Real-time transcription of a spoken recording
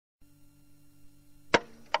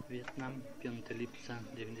Wietnam, 5 lipca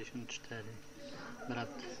 94. Brat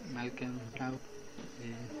Michael brał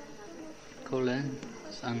kole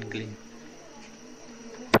z Anglii.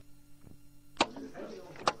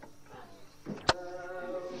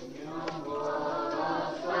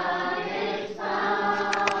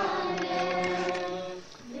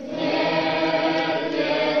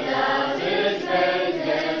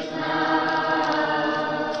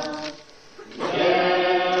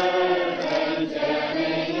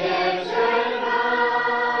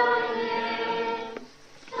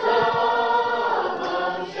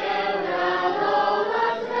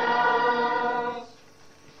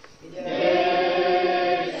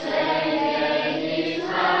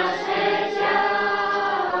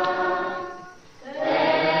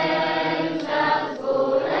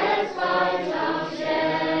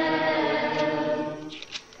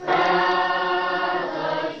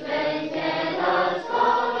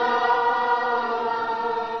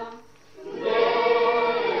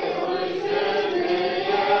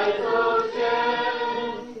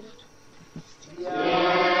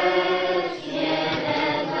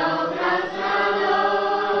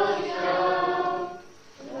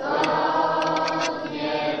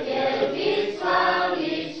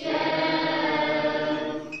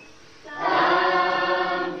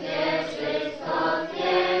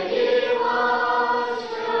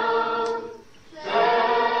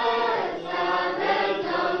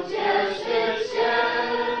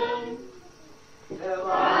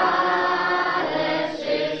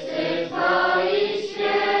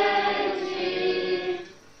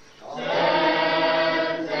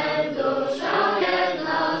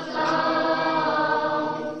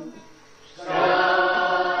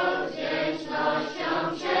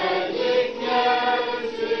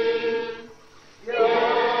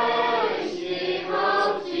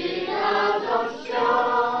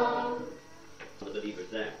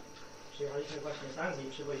 Przyjechaliśmy właśnie z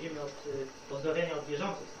Anglii, przywozimy pozdrowienia od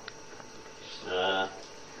wierzących.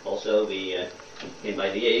 Also we came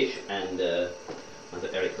by Liège and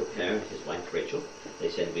Mother Eric Coker and his wife Rachel,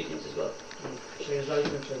 they send greetings as well.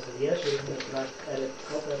 Przejeżdżaliśmy przez Liège, również brat Eric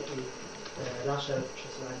Coker i Rachel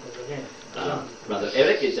przesyłają pozdrowienia. Brother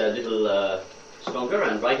Eric is a little stronger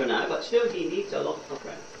and brighter now, but still he needs a lot of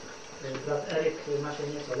upgrade. Brat Eric ma się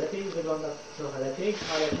nieco lepiej, wygląda trochę lepiej,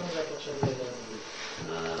 ale ciągle potrzebuje do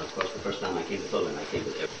of course, the first time I came to Poland, I came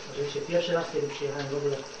with Eric. Oczywiście pierwszy raz, kiedy przyjechałem w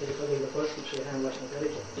ogóle kiedykolwiek do Polski, przyjechałem właśnie z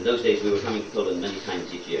Erykiem. In those days we were coming to Poland many times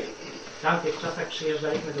each year. W tamtych czasach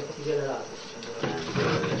przyjeżdżaliśmy do Polski wiele razy.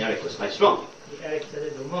 And Eric was quite strong. I Eryk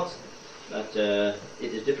wtedy był mocny. But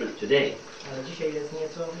it is different today. Ale dzisiaj jest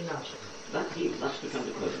nieco inaczej. But he loves to come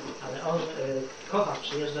to Poland. Ale on kocha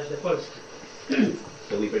przyjeżdżać do Polski.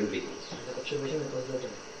 So we bring greetings. Dlatego przywozimy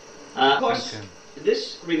pozdrowienia. Of course,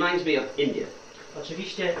 this reminds me of India.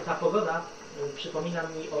 Oczywiście ta pogoda przypomina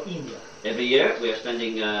mi o Indiach. Every year we are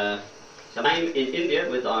spending some time in India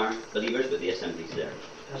with our believers, with the assemblies there.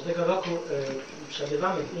 Każdego roku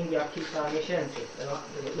przebywamy w Indiach kilka miesięcy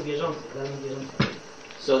u wierzących, dla wierzących.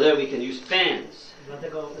 So there we can use fans.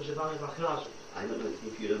 Dlatego używamy wachlarzy. I don't know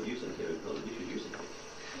if you don't use them here in Poland, you should use them.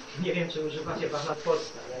 Nie wiem, czy używacie wachlarzy w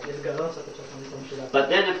Polsce, ale jak jest gorąco, to czasami są przydatne. But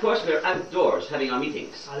then, of course, we're outdoors having our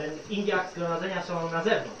meetings. Ale w Indiach zgromadzenia są na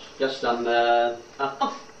zewnątrz. Just some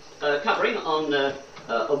covering on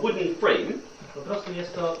a wooden frame. Po prostu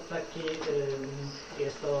jest to taki,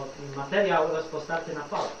 jest to materiał rozpostarty na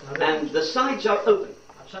pałach. And the sides are open.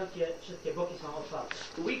 A wszystkie boki są otwarte.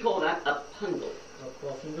 We call that a pandal. To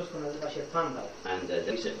po hindusku nazywa się pandal. And there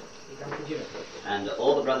we sit. I tam siedzimy. And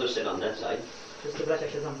all the brothers sit on that side. Wszyscy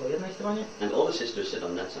bracia siedzą po jednej stronie. And all the sisters sit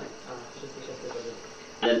on that side. A wszystkie siostry po drugiej.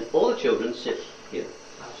 And then all the children sit here.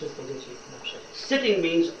 A wszystkie dzieci na przykład. Sitting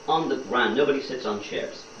means on the ground. Nobody sits on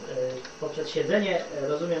chairs. Poprzez siedzenie,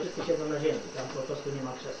 rozumiem, wszyscy siedzą na ziemi. Tam po prostu nie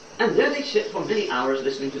ma krzesła. And there they sit for many hours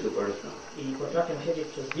listening to the Word of God. I potrafią siedzieć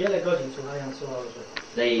przez wiele godzin słuchając Słowa Bożego.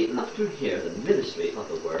 They love to hear the ministry of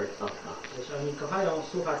the Word of God. Gdyż oni kochają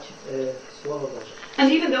słuchać Słowo Boże.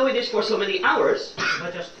 And even though it is for so many hours,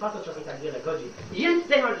 chociaż trwa to czasami tak wiele godzin, yet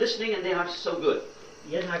they are listening and they are so good.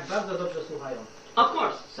 jednak bardzo dobrze słuchają. Of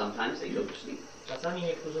course, sometimes they go to sleep. Czasami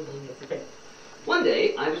niektórzy nie sypiają. One day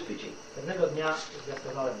I was preaching. Pewnego dnia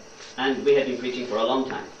zwiastowałem. And we had been preaching for a long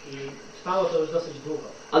time. I trwało to już dosyć długo.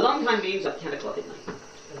 A long time means at 10 o'clock at night.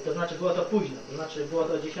 To znaczy było to późno, to znaczy było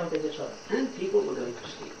to o 10 wieczorem. And people were going to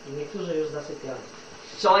sleep. I niektórzy już zasypiali.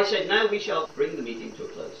 So I said, now we shall bring the meeting to a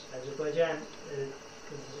close. Także powiedziałem,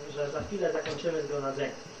 że za chwilę zakończymy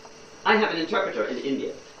zgromadzenie. I have an interpreter in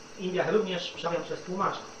India. W Indiach również przemawiam przez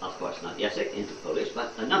tłumacza. Of course, not Jacek into Polish, but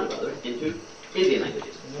another brother into Indian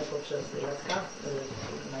languages. Nie poprzez Jacka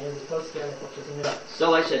na język polski, ale poprzez inny raz.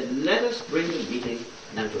 So I said, let us bring the meeting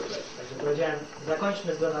now to a close. Także powiedziałem,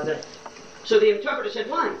 zakończmy zgromadzenie. So the interpreter said,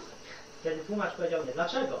 why? Wtedy tłumacz powiedział mnie,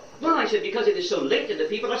 dlaczego? Well, I said, because it is so late and the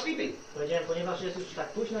people are sleeping. Powiedziałem, ponieważ jest już tak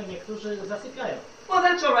późno i niektórzy zasypiają. Well,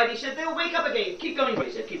 that's all right. He said, they'll wake up again. Keep going.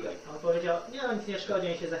 He said, keep going. On powiedział, nie no, nic nie szkodzi,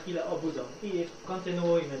 oni się za chwilę obudzą i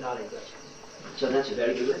kontynuujmy dalej. So that's a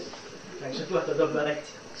very good lesson. Także była to dobra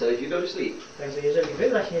lekcja. So if you go to sleep, Także jeżeli wy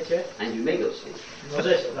zaśniecie, and you may go to sleep,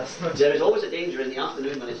 możecie zasnąć. there is always a danger in the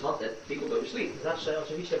afternoon when it's hot that people go to sleep. Zawsze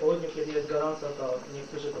oczywiście po południu, kiedy jest gorąco, to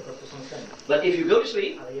niektórzy po prostu są senni. But if you go to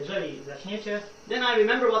sleep, Ale jeżeli zaśniecie, then I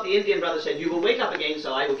remember what the Indian brother said, you will wake up again,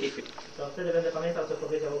 so I will keep you. to wtedy będę pamiętał, co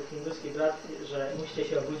powiedział hinduski brat, że musicie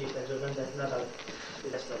się obudzić, także będę nadal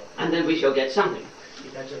testował. And then we shall get something. I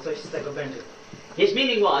także coś z tego będzie. His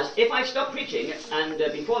meaning was, if I stop preaching and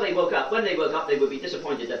before they woke up, when they woke up, they would be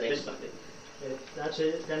disappointed that they missed something.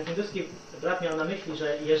 Znaczy, ten hinduski brat miał na myśli,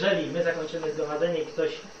 że jeżeli my zakończymy zgromadzenie i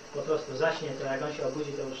ktoś po prostu zaśnie, to jak on się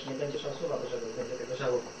obudzi, to już nie będzie szał Słowa Bożego, będzie tego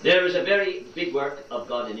żałował. There is a very big work of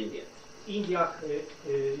God in India. W Indiach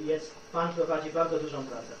Pan prowadzi bardzo dużą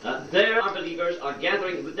pracę. There are believers are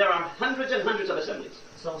gathering, there are hundreds and hundreds of assemblies.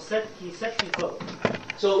 Są setki zborów.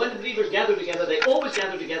 So when the believers gather together, they always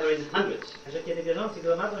gather together in hundreds. Że kiedy wierzący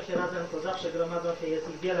gromadzą się razem, to zawsze gromadzą się, jest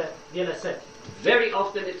ich wiele set. Very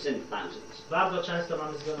often it's in thousands. Bardzo często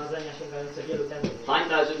mamy zgromadzenia sięgające wielu tysięcy.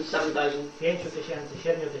 5,000, 7,000, 5 tysięcy,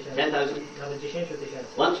 7 tysięcy, 10,000. nawet 10 tysięcy.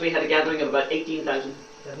 Once we had a gathering of about 18,000.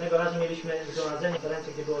 Pewnego razu mieliśmy zgromadzenie w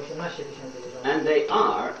Torencie, gdzie było 18 tysięcy wierzących. And they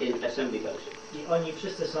are in assembly fellowship. I oni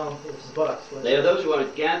wszyscy są w zborach They are społecznych. those who are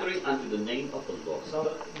gathering unto the name of the Lord.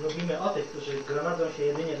 Mówimy o tych, którzy gromadzą się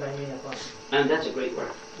jedynie dla imienia Pana. And that's a great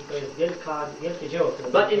work. I to jest wielkie dzieło, które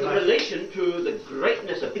But in prowadzi. relation to the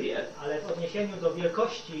greatness of India, Ale w odniesieniu do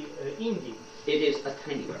wielkości Indii, it is a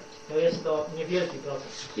tiny work. to jest to niewielki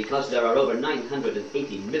procent. Because there are over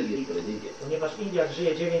 980 million people in India. Ponieważ w Indiach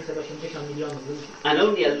żyje 980 milionów ludzi. And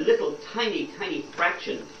only a little tiny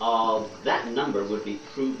fraction of that number would be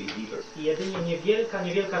true believers. I jedynie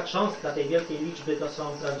niewielka cząstka tej wielkiej liczby to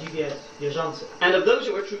są prawdziwie wierzący. And of those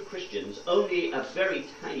who are true Christians, only a very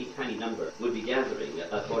tiny number would be gathering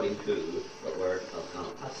according to the Word of God.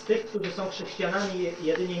 A z tych, którzy są chrześcijanami,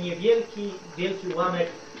 jedynie wielki ułamek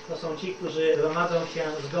to są ci, którzy gromadzą się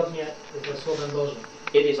zgodnie ze Słowem Bożym.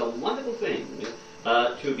 It is a wonderful thing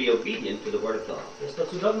to be obedient to the Word of God. Jest to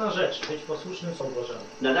cudowna rzecz, być posłusznym Słowu Bożemu.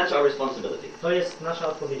 Now that's our responsibility. To jest nasza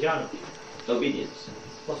odpowiedzialność. Obedience.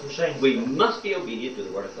 Posłuszeństwo. We must be obedient to the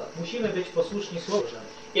Word of God. Musimy być posłuszni Słowu Bożemu.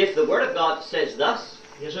 If the Word of God says thus,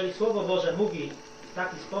 Jeżeli Słowo Boże mówi w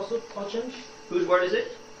taki sposób o czymś, whose word is it?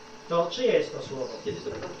 to czyje jest to Słowo? It is the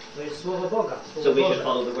Word of God. To jest Słowo Boga, So Słowo we should Boże.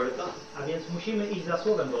 follow the Word of God. A więc musimy iść za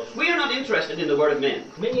Słowem Bożym. We are not interested in the Word of men.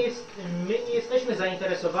 My nie jesteśmy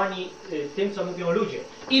zainteresowani tym, co mówią ludzie.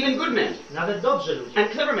 Even good men, Nawet dobrzy ludzie.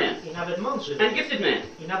 and clever men, I nawet mądrzy and ludzie. gifted men.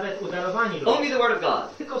 I nawet udarowani ludzie. Only the Word of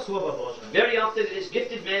God. Tylko Słowo Boże. Very often it is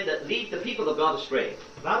gifted men that lead the people of God astray.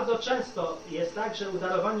 Bardzo często jest tak, że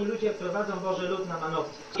udarowani ludzie prowadzą Boży lud na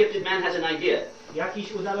manowce. Gifted man has an idea.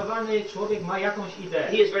 Jakiś udarowany człowiek ma jakąś ideę.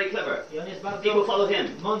 He is very clever. I on jest bardzo People follow him.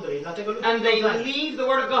 mądry. I dlatego ludzie And they go za nim. leave the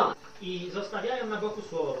Word of God. I zostawiają na boku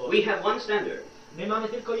Słowo Boże. We have one standard. My mamy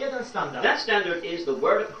tylko jeden standard. That standard is the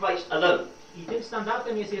Word of Christ alone. I tym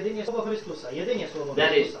standardem jest jedynie Słowo Chrystusa. Jedynie Słowo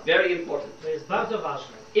That is Chrystusa. very important. To jest bardzo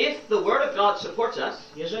ważne. If the Word of God supports us,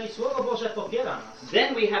 Jeżeli Słowo Boże popiera nas,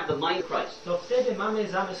 then we have the mind of Christ. to wtedy mamy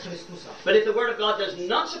zamysł Chrystusa. But if the Word of God does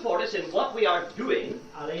not support us in what we are doing,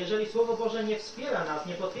 Ale jeżeli Słowo Boże nie wspiera nas,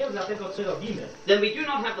 nie potwierdza tego, co robimy, then we do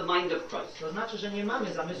not have the mind of Christ. to znaczy, że nie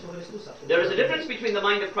mamy zamysłu Chrystusa. There is a difference between the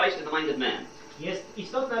mind of Christ and the mind of man. Jest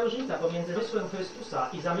istotna różnica pomiędzy zamysłem Chrystusa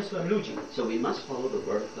i zamysłem ludzi. So we must follow the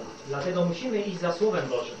Word of God. Dlatego musimy iść za Słowem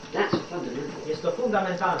Bożym. That's fundamental. Jest to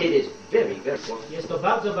fundamentalne. It is very important. Jest to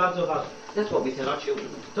bardzo ważne. That's what we tell our children.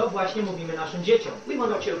 To właśnie mówimy naszym dzieciom. We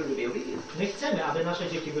want our children to be obedient. My chcemy, aby nasze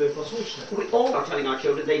dzieci były posłuszne. We all are telling our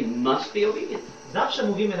children they must be obedient. Zawsze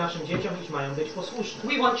mówimy naszym dzieciom, iż mają być posłuszne.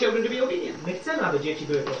 We want children to be obedient. My chcemy, aby dzieci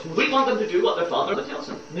były posłuszne. We want them to do what their father tells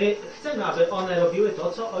them. My chcemy, aby one robiły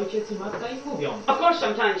to, co ojciec i matka im mówią. Of course,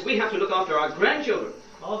 sometimes we have to look after our grandchildren.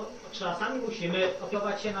 Czasami musimy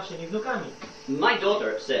opiekować się naszymi wnukami. My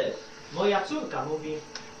daughter says Moja córka mówi,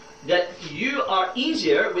 that you are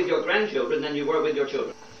easier with your grandchildren than you were with your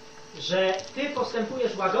children. że ty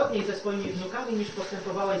postępujesz łagodniej ze swoimi wnukami, niż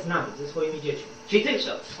postępowałeś z nami, ze swoimi dziećmi. She thinks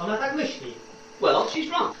so. Ona tak myśli, Well, she's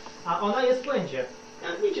wrong. a ona jest w błędzie.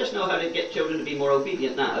 And we just know how to get children to be more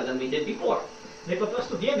obedient now than we did before. My po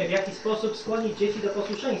prostu wiemy, w jaki sposób skłonić dzieci do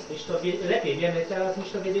posłuszeństwa. Lepiej wiemy teraz, niż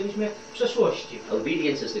to wiedzieliśmy w przeszłości.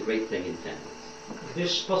 Obedience is the great thing in families.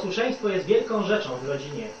 Gdyż posłuszeństwo jest wielką rzeczą w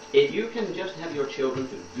rodzinie. If you can just have your children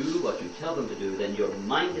to do what you tell them to do, then your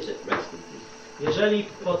mind is at rest and peace. Jeżeli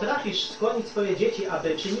potrafisz skłonić swoje dzieci,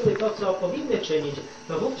 aby czyniły to, co powinny czynić,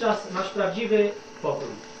 to wówczas masz prawdziwy pokój.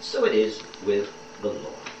 So it is with the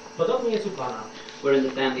Lord. Podobnie jest u Pana. We're in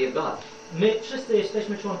the family of God. My wszyscy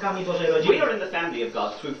jesteśmy członkami Bożej We rodziny. are in the family of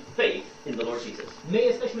God through faith in the Lord Jesus. My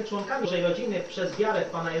jesteśmy członkami Bożej rodziny przez wiarę w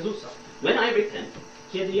Pana Jezusa. When I repent,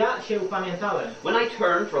 Kiedy ja się upamiętałem, when I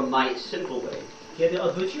turn from my sinful way, kiedy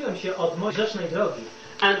odwróciłem się od mojej grzesznej drogi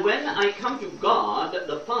and when I come to God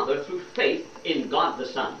the Father through faith in God the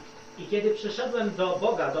Son, i kiedy przyszedłem do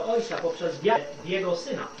Boga, do Ojca poprzez wiarę w Jego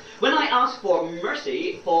Syna, when I ask for mercy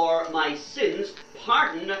for my sins,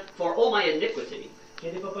 pardon for all my iniquity,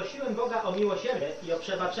 kiedy poprosiłem Boga o miłosierdzie i o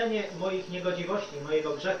przebaczenie moich niegodziwości, mojego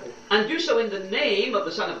grzechu and do so in the name of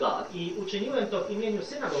the Son of God, i uczyniłem to w imieniu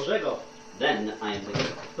Syna Bożego, then I am again.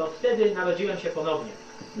 to wtedy narodziłem się ponownie.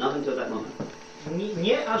 Not until that moment.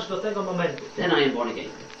 Nie aż do tego momentu. Then I am born again.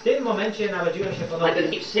 W tym momencie narodziłem się I ponownie.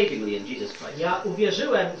 believe savingly in Jesus Christ. Ja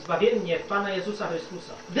uwierzyłem zbawiennie w Pana Jezusa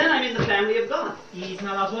Chrystusa Then I'm in the family of God. i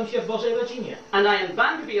znalazłem się w Bożej rodzinie. And I am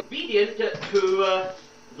bound to be obedient to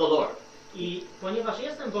the Lord. I ponieważ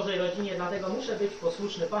jestem w Bożej rodzinie, dlatego muszę być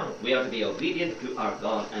posłuszny Panu. We are to be obedient to our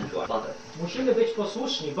God and to our Father. Musimy być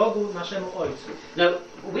posłuszni Bogu, naszemu Ojcu. Now,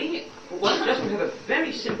 we want just to have a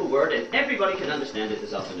very simple word and everybody can understand it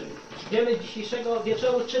this afternoon. Będziemy dzisiejszego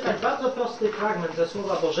wieczoru czytać bardzo prosty fragment ze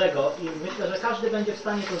Słowa Bożego i myślę, że każdy będzie w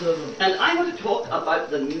stanie to zrozumieć. And I want to talk about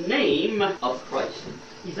the name of Christ.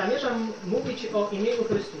 I zamierzam mówić o imieniu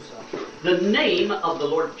Chrystusa, The name of the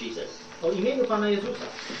Lord Jesus. o imieniu Pana Jezusa.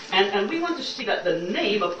 And we want to see that the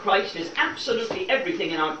name of Christ is absolutely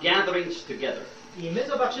everything in our gatherings together. I my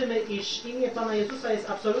zobaczymy, iż imię Pana Jezusa jest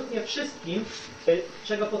absolutnie wszystkim,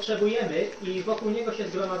 czego potrzebujemy i wokół Niego się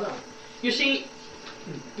zgromadzamy. You see,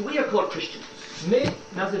 we are called Christians. My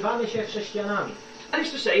nazywamy się chrześcijanami. That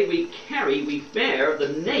is to say, we bear the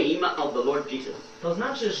name of the Lord Jesus. To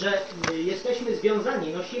znaczy, że jesteśmy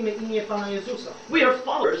związani, nosimy imię Pana Jezusa. We are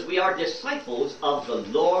followers, we are disciples of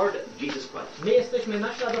the Lord Jesus Christ. My jesteśmy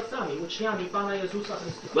naśladowcami, uczniami Pana Jezusa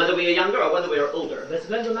Chrystusa. Whether we are younger or whether we are older. Bez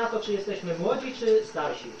względu na to, czy jesteśmy młodzi, czy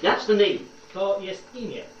starsi. That's the name. To jest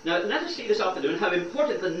imię. Now, let us see this afternoon how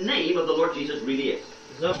important the name of the Lord Jesus really is.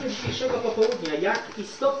 Zobaczmy dzisiejszego popołudnia, jak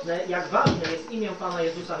istotne, jak ważne jest imię Pana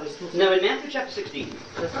Jezusa Chrystusa. Now, in Matthew chapter 16,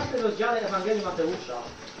 W 16 rozdziale Ewangelii Mateusza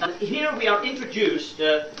here we are introduced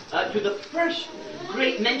to the first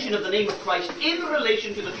great mention of the name of Christ in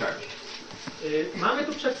relation to the church. mamy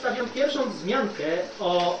tu przedstawioną pierwszą wzmiankę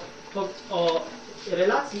o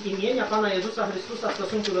relacji imienia Pana Jezusa Chrystusa w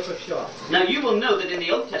stosunku do Kościoła. Now, you will know that in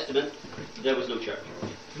the Old Testament there was no church.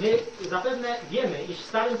 My zapewne wiemy, iż w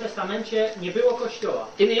Starym Testamencie nie było Kościoła.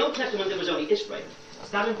 In the Old Testament there was only Israel. W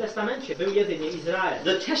Starym Testamencie był jedynie Izrael.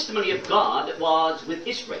 The testimony of God was with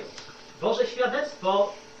Israel. Boże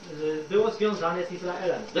świadectwo było związane z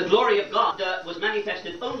Izraelem. The glory of God was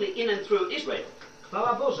manifested only in and through Israel.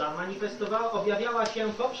 Chwała Boża manifestowała, objawiała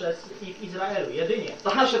się poprzez ich Izraelu, jedynie. The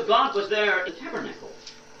house of God was there in the tabernacle.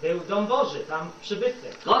 Był dom Boży, tam przybytny.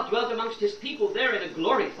 God dwelt amongst his people there in a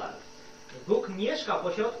glory cloud. Bóg mieszkał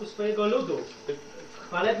pośrodku swojego ludu.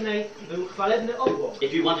 Był chwalebny obłok.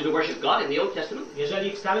 If you wanted to worship God in the Old Testament,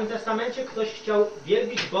 Jeżeli w Starym Testamencie ktoś chciał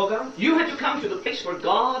wielbić Boga, you had to come to the place where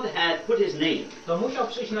God had put his name. to musiał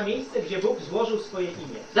przyjść na miejsce, gdzie Bóg złożył swoje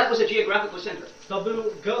imię. That was a geographical center. To było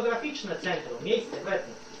geograficzne centrum, miejsce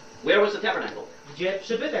konkretne, Where was the tabernacle? gdzie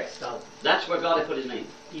przybytek stał. That's where God had put his name.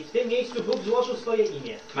 I w tym miejscu Bóg złożył swoje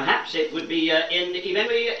imię. Perhaps it would be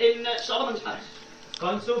in Solomon's house. W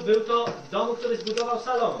końcu był to w domu, który zbudował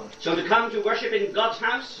Salomon. So to come to worship in God's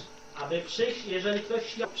house, Aby przyjść, jeżeli ktoś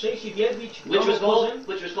chciał przyjść i wielbić w which domu Bożym,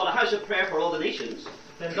 was called a house of prayer for all the nations,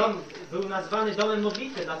 ten dom był nazwany domem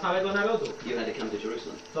modlitwy dla całego narodu. you had to come to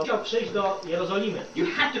Jerusalem. To musiał przyjść do Jerozolimy. You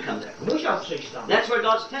had to come there. Musiał przyjść tam, That's where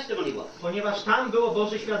God's testimony was. ponieważ tam było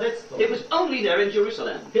Boże świadectwo. It was only there in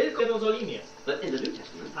Jerusalem. Tylko w Jerozolimie. But in the New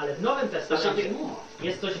Testament, Ale w Nowym there's Testamencie something more.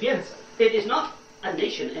 jest coś więcej. It is not a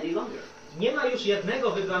nation any longer. Nie ma już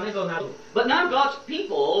jednego wybranego narodu. But now God's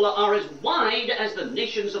people are as wide as the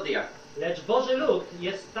nations of the earth. Lecz Boży lud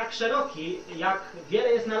jest tak szeroki, jak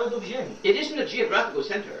wiele jest narodów ziemi. It isn't a geographical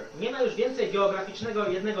center. Nie ma już więcej geograficznego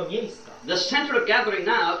jednego miejsca. The center of gathering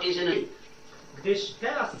now is in a... Gdyż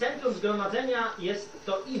teraz centrum zgromadzenia jest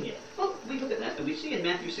to imię. Well, we look at that and we see in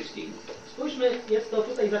Matthew 16 Spójrzmy, jest to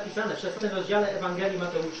tutaj zapisane w 16 rozdziale Ewangelii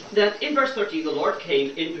Mateusza. that in verse 13 the Lord came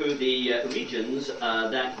into the regions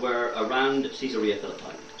that were around Caesarea Philippi.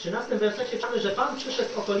 W 13 wersecie czytamy, że Pan przyszedł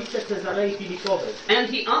w okolice Cezarei Filipowej. And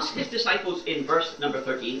he asked his disciples in verse number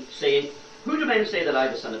 13, saying, Who do men say that I,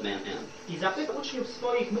 the Son of Man, am? I zapytał uczniów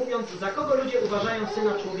swoich, mówiąc, za kogo ludzie uważają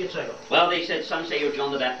Syna Człowieczego? Well, they said, some say you're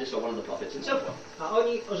John the Baptist or one of the prophets, and so forth. A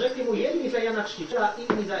oni orzekli mu, jedni za Jana Chrzciciela,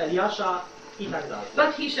 inni za Eliasza i tak dalej.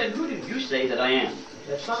 But he said, who do you say that I am?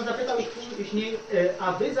 Lecz Pan zapytał ich później,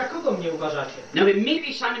 a wy za kogo mnie uważacie? Now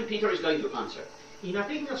immediately Simon Peter is going to answer. I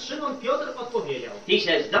natychmiast Szymon Piotr odpowiedział. He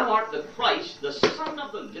says, thou art the Christ, the Son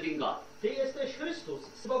of the living God. Ty jesteś Chrystus,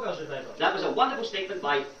 z Boga żywego. That was a wonderful statement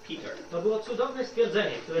by Peter. To było cudowne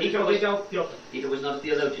stwierdzenie, które Peter powiedział Piotr. Peter was not a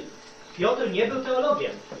theologian. Piotr nie był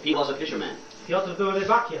teologiem. He was a fisherman. Piotr był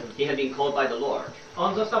rybakiem. He had been called by the Lord.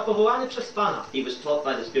 On został powołany przez Pana. He was taught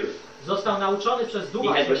by the Spirit. Został nauczony przez He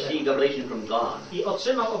Ducha had Świętego. received a revelation from God. I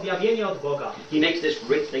otrzymał objawienie od Boga. He makes this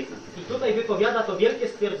great statement I tutaj wypowiada to wielkie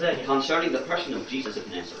stwierdzenie. concerning the person of Jesus of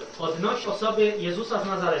Nazareth. Odnosi osoby Jezusa z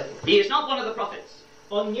Nazaretu. He is not one of the prophets.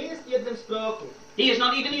 On nie jest jednym z proroków. He is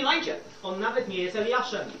not even Elijah. On nawet nie jest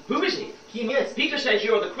Eliaszem. Who is he? Kim jest? Peter says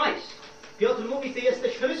you are the Christ. Piotr mówi, ty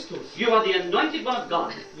jesteś Chrystus. You are the anointed one of God.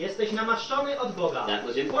 Jesteś namaszczony od Boga. That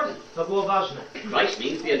was important. To było ważne. Christ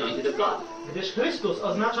means the anointed of God. Gdyż Chrystus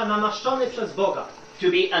oznacza namaszczony przez Boga. To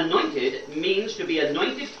be anointed means to be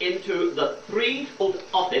anointed into the threefold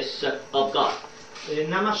office of God.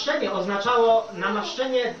 Namaszczenie oznaczało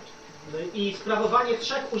namaszczenie i sprawowanie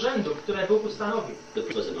trzech urzędów, które Bóg ustanowił. The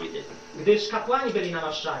priest was anointed. Gdyż kapłani byli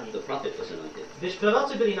namaszczani. The prophet was anointed. Gdyż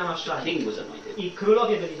prorocy byli The namaszczani. king was anointed. I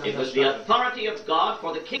królowie byli It was the namaszczani. authority of God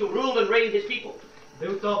for the king to rule and reign his people.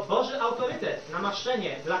 Był to Boży autorytet,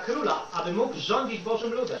 namaszczenie dla króla, aby mógł rządzić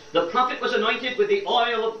Bożym ludem. The prophet was anointed with the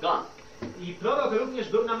oil of God. I prorok również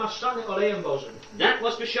był namaszczany olejem Bożym. That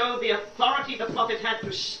was to show the authority the prophet had to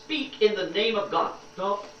speak in the name of God.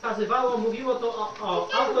 To pokazywało, mówiło to o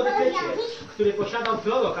autorytecie, który posiadał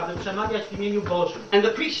prorok, aby przemawiać w imieniu Bożym. And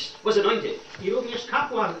the priest was anointed. I również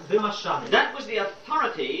kapłan był namaszczany. That was the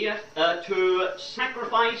authority to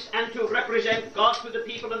sacrifice and to represent God to the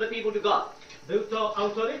people and the people to God. Był to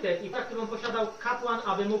autorytet, którą posiadał kapłan,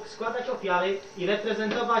 aby mógł składać ofiary i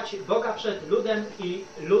reprezentować Boga przed ludem i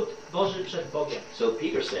lud Boży przed Bogiem. So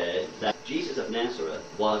Peter said that Jesus of Nazareth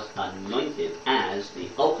was anointed as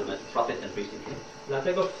the ultimate prophet and priest and king.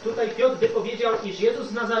 Dlatego tutaj Piotr wypowiedział, iż Jezus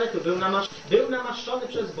z Nazaretu był namaszczony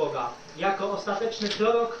przez Boga jako ostateczny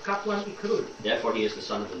prorok, kapłan i król. Therefore he is the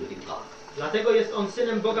Son of the living God. Dlatego jest on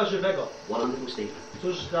synem Boga żywego. What a wonderful statement.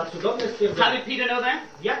 Cóż za cudowne How stwierdzenie. did Peter know that?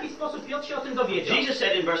 W jaki sposób Piotr się o tym dowiedział? Jesus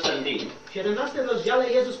said in verse 17, W 17 rozdziale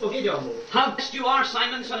Jezus powiedział mu: how blessed you are,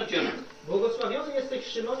 Simon, son of Jonah. Błogosławiony jesteś,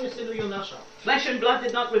 Szymonie, synu Jonasza, Flesh and blood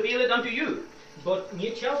did not reveal it unto you, bo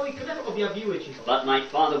nie ciało i krew objawiły ci to, but my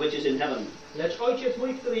Father which is in heaven. lecz Ojciec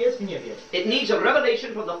mój, który jest w niebie. It needs a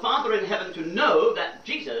revelation from the Father in heaven to know that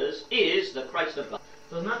Jesus is the Christ of God.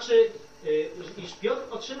 To znaczy, iż Piotr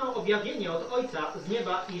otrzymał objawienie od Ojca z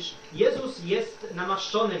nieba, iż Jezus jest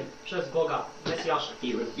namaszczonym przez Boga, Mesjaszem. He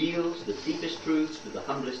reveals the deepest truths to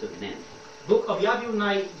the humblest of men. Bóg objawił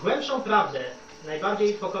najgłębszą prawdę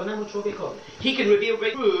najbardziej pokornemu człowiekowi. He can reveal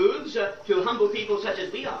great truths to humble people such as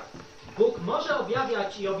we are. Bóg może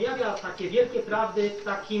objawiać i objawia takie wielkie prawdy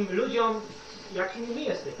takim ludziom, jakimi my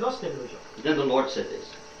jesteśmy, prostym ludziom. Then the Lord said this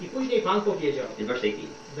I później Pan powiedział in verse 18.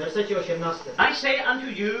 w wersecie 18: I say unto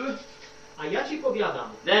you a ja ci powiadam,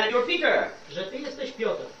 that you're Peter, że ty jesteś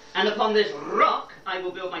Piotr and upon this rock I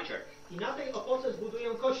will build my church. i na tej opoce zbuduję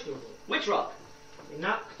kościół. Which rock?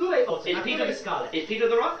 Na której oce? Is Na której skale? Peter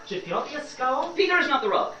the rock? Czy Piotr jest skałą? Peter is not the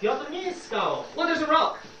rock. Piotr nie jest skałą. What is the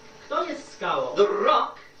rock? Kto jest skałą? The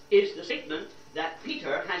rock is the statement that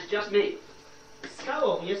Peter has just made.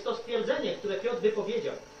 Skałą jest to stwierdzenie, które Piotr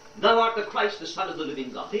wypowiedział. Thou art the Christ, the Son of the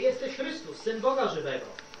living God. Ty jesteś Chrystus, Syn Boga żywego.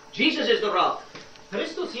 Jesus is the rock.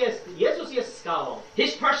 Jezus jest skałą.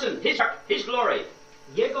 His person, his glory.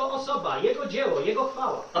 Jego osoba, Jego dzieło, Jego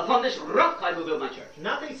chwała. Upon this rock I will build my church.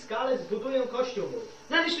 Na tej skale zbuduję kościół mój.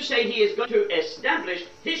 That is to say, he is going to establish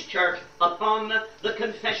his church upon the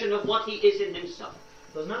confession of what he is in himself.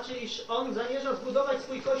 To znaczy, iż On zamierza zbudować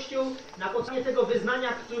swój kościół na podstawie tego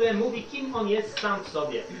wyznania, które mówi, kim On jest sam w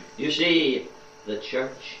sobie. You see, the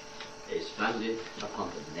church is founded upon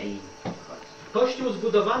the name of Christ. Kościół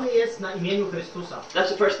zbudowany jest na imieniu Chrystusa. That's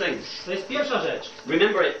the first thing. To jest pierwsza rzecz.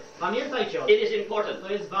 Remember it. Pamiętajcie o tym. It is important.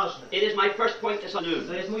 To jest ważne. It is my first point this To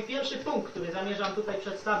afternoon. jest mój pierwszy punkt, który zamierzam tutaj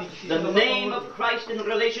przedstawić. The name of Christ in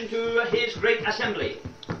relation to his great assembly.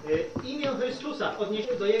 Imię Chrystusa w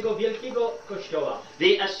odniesieniu do Jego wielkiego Kościoła.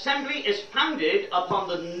 The assembly is founded upon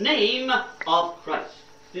the name of Christ.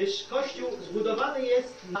 Gdyż Kościół zbudowany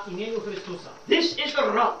jest na imieniu Chrystusa. This is the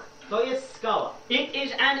rock. to jest skała. It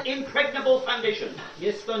is an impregnable foundation.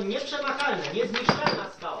 Jest to nieprzemachalna, niezniszczalna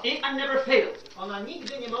skała. It can never fail. Ona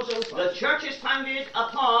nigdy nie może upaść. The church is founded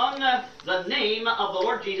upon the name of the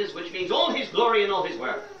Lord Jesus, which means all his glory and all his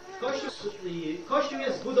work. Kościół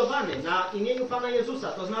jest zbudowany na imieniu Pana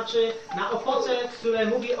Jezusa, to znaczy na opoce, które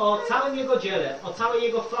mówi o całym Jego dziele, o całej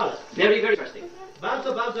Jego chwale. Very, very interesting.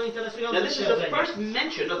 Bardzo, bardzo Now interesujące this is the stwierdzenie. first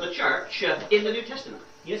mention of the church in the New Testament.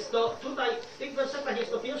 Jest to tutaj, w tych wersetach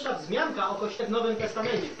jest to pierwsza wzmianka o Kościele w Nowym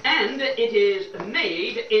Testamencie. And it is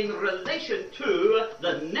made in relation to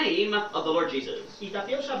the name of the Lord Jesus. I ta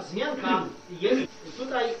pierwsza wzmianka jest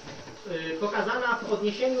tutaj pokazana w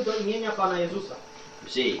odniesieniu do imienia Pana Jezusa.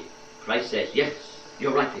 See, Christ says, yes,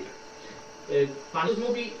 you're right, Peter. Pan Jezus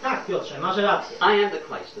mówi, tak Piotrze, masz rację. I am the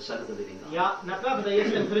Christ, the Son of the living God. Ja naprawdę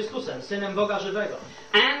jestem Chrystusem, Synem Boga żywego.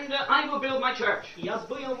 And I will build my church. I ja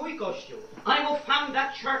zbuduję mój Kościół. I will found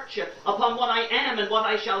that church upon what I am and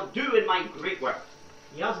what I shall do in my great work.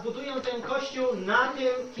 Ja zbuduję ten Kościół na tym,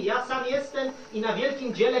 kim ja sam jestem i na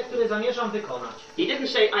wielkim dziele, które zamierzam wykonać. He didn't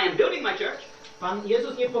say, I am building my church. Pan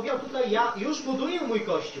Jezus nie powiedział tutaj, ja już buduję mój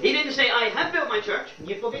Kościół. He didn't say, I have built my church.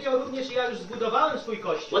 Nie powiedział również, że ja już zbudowałem swój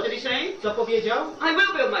Kościół. What did he say? Co powiedział? I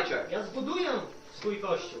will build my church. Ja zbuduję swój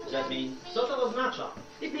Kościół. What does that mean? Co to oznacza?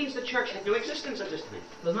 It means the church had no existence at this time.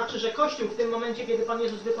 To znaczy, że Kościół w tym momencie, kiedy Pan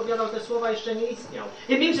Jezus wypowiadał te słowa, jeszcze nie istniał.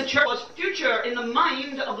 It means the church was future in the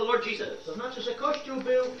mind of the Lord Jesus. To znaczy, że Kościół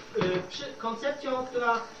był koncepcją,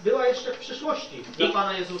 która była jeszcze w przyszłości dla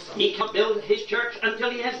Pana Jezusa. He can't build his church until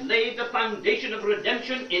he has laid the foundation of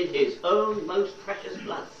redemption in his own most precious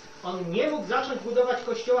blood. On nie mógł zacząć budować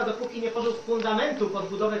Kościoła, dopóki nie położył fundamentu pod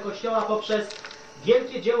budowę Kościoła poprzez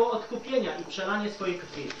wielkie dzieło odkupienia i przelanie swojej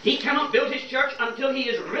krwi. He cannot build his church until he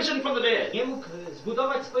is risen from the dead. Nie mógł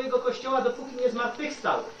zbudować swojego Kościoła, dopóki nie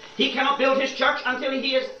zmartwychwstał. He cannot build his church until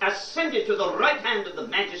he has ascended to the right hand of the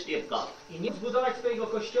majesty of God. I nie mógł zbudować swojego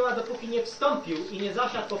Kościoła, dopóki nie wstąpił i nie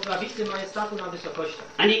zasiadł po prawicy majestatu na wysokościach.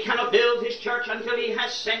 And he cannot build his church until he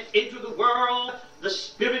has sent into the world the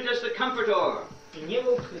Spirit as the Comforter. I nie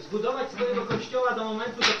mógł zbudować swojego Kościoła do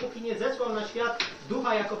momentu, dopóki nie zesłał na świat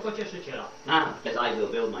Ducha jako pocieszyciela. Ah, as I will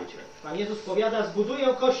build my church. Pan Jezus powiada,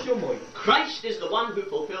 zbuduję Kościół mój. Christ is the one who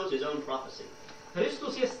fulfills his own prophecy.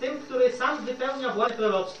 Chrystus jest tym, który sam wypełnia własne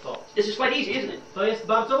proroctwo. This is quite easy, isn't it? To jest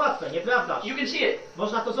bardzo łatwe, nieprawda? You can see it.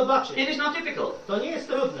 Można to zobaczyć. It is not difficult. To nie jest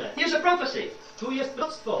trudne. Here's a prophecy. Tu jest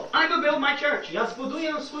proroctwo. I will build my church. Ja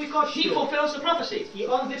zbuduję swój He Kościół. fulfills the prophecy. I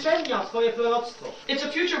on wypełnia swoje proroctwo. It's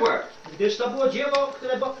a future work. Gdyż to było dzieło,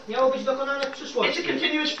 które miało być dokonane w It's przyszłości. a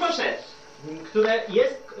continuous process. Które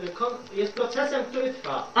jest procesem, który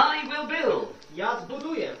trwa. I will build. Ja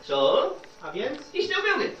zbuduję. So, A więc he's still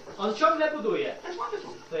building. on ciągle buduje. That's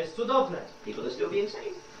wonderful. To jest cudowne. People are still being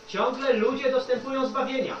saved. Ciągle ludzie dostępują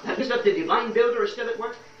zbawienia. That means that the divine builder is still at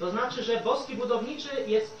work. To znaczy, że boski budowniczy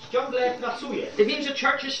ciągle pracuje. It means the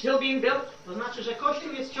church is still being built. To znaczy, że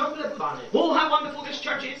Kościół jest ciągle budowany. Oh, how wonderful this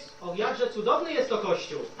church is. O, jakże cudowny jest to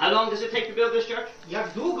Kościół. How long does it take to build this church? Jak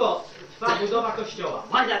długo trwa budowa Kościoła?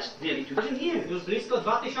 Why, that's nearly 2000 years. Już blisko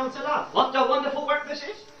 2000 lat. What a wonderful work this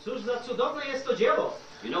is. Cóż za cudowne jest to dzieło.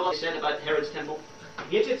 You know what they said about Herod's temple?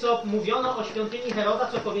 Wiecie, co mówiono o świątyni Heroda,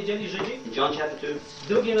 co powiedzieli Żydzi? In John chapter 2. W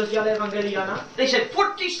drugim rozdziale Ewangelii Jana. They said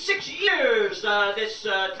 46 years this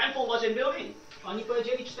temple was in building. Oni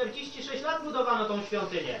powiedzieli, 46 lat budowano tą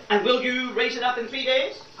świątynię. And will you raise it up in 3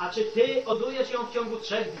 days? A czy ty odbudujesz ją w ciągu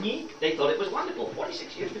 3 dni? They thought it was wonderful.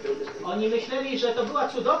 46 years to build this thing. Oni myśleli, że to była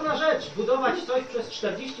cudowna rzecz, budować coś przez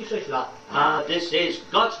 46 lat. This is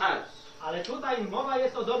God's house. Ale tutaj mowa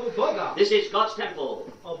jest o domu Boga, This is God's temple.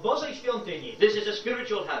 o Bożej świątyni, This is a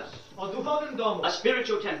spiritual house. o duchowym domu, A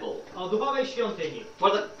spiritual temple. o duchowej świątyni,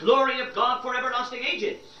 For the glory of God for everlasting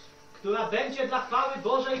ages. która będzie dla chwały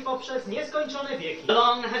Bożej poprzez nieskończone wieki. How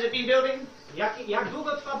long has it been building? Jak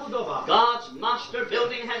długo trwa budowa? God's master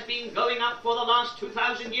building has been going up for the last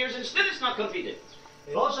 2000 years and still it's not completed.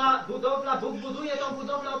 Boża budowla, Bóg buduje tą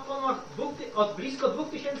budowlę od blisko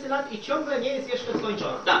 2000 lat i ciągle nie jest jeszcze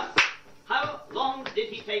skończona. Now, how long did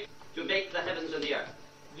he take to make the heavens and the earth?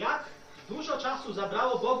 Jak dużo czasu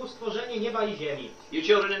zabrało Bogu stworzenie nieba i ziemi? You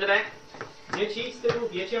children in the back? Dzieci z tyłu,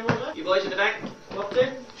 wiecie może? You boys in the back? Chłopcy?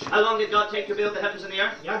 How long did God take to build the heavens and the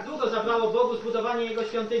earth? Jak długo zabrało Bogu zbudowanie Jego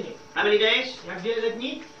świątyni? How many days? Jak wiele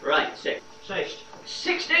dni? Right, 6. 6.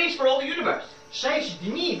 6 days for all the universe. 6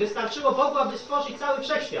 dni wystarczyło Bogu, aby stworzyć cały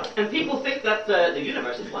wszechświat. And people think that the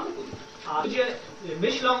universe is wonderful. A ludzie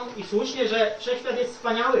myślą i słusznie, że wszechświat jest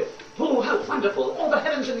wspaniały. Oh, how wonderful! All the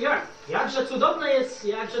heavens and the earth. Jakże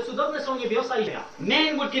cudowne są niebiosa i ziemia.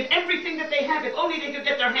 Men would give everything that they have if only they could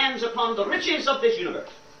get their hands upon the riches of this universe.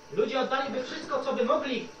 Ludzie oddaliby wszystko, co by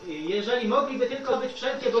mogli, jeżeli mogliby tylko zdobyć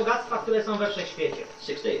wszelkie bogactwa, które są we wszechświecie.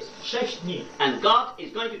 6 days. 6 dni. And God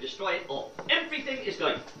is going to destroy it all. Everything is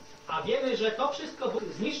going. A wiemy, że to wszystko Bóg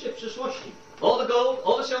zniszczy w przyszłości. All the gold,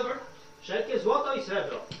 all the silver, Wszelkie złoto i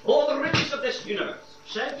srebro. all the riches of this universe.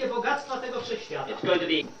 Wszelkie bogactwa tego wszechświata It's going to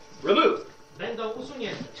be removed. będą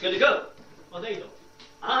usunięte. It's going to go. Odejdą.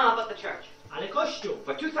 Ah, but the church. Ale Kościół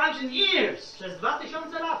For 2000 years, przez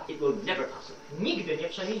 2000 lat it will never pass away. nigdy nie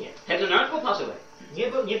przeminie. Heaven and earth will pass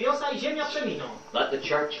away. Niebiosa i ziemia przeminą. But the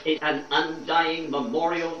church is an undying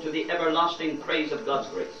memorial to the everlasting praise of God's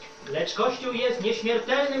grace. Lecz Kościół jest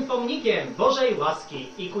nieśmiertelnym pomnikiem Bożej łaski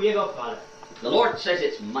i ku Jego chwale. The Lord says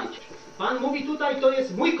it's my church. Pan mówi tutaj, to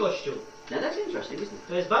jest mój Kościół. Now that's interesting, isn't it?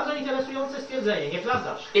 To jest bardzo interesujące stwierdzenie,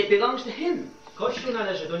 nieprawdaż? It belongs to Him. Kościół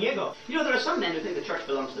należy do Niego. You know, there are some men who think the church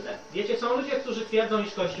belongs to them. Wiecie, są ludzie, którzy twierdzą,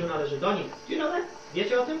 iż Kościół należy do nich. Do you know that?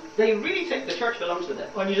 Wiecie o tym? They really think the church belongs to them.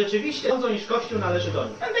 Oni rzeczywiście sądzą, iż Kościół należy do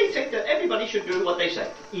nich. And they think that everybody should do what they say.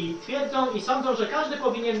 I twierdzą i sądzą, że każdy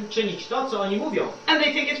powinien czynić to, co oni mówią. And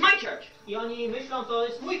they think it's my church. I oni myślą, to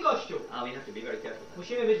jest mój Kościół. Oh, we have to be very careful.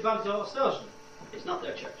 Musimy być bardzo ostrożni. It's not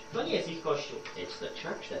their church. To nie jest ich Kościół. It's the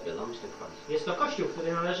church that belongs to Christ. Jest to Kościół,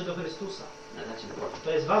 który należy do Chrystusa. Now that's important.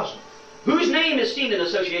 To jest ważne. Whose name is seen in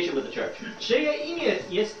association with the church? Czyje imię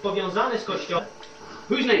jest powiązane z Kościołem?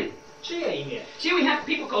 Whose name? Czyje imię? See, we have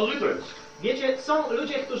people called Lutherans. Wiecie, są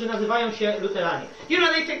ludzie, którzy nazywają się Luteranie. You know,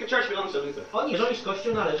 they think the church belongs to Luther. Oni wierzą, iż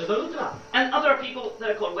Kościół należy do Lutera. And other people that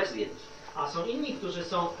are called Wesleyans. A są inni, którzy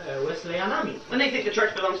są Wesleyanami. And they think the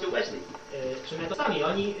church belongs to Wesley. Czy metodami.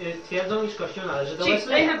 Oni twierdzą, iż Kościół należy do See, they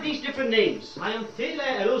Wesleya. have these different names. Mają tyle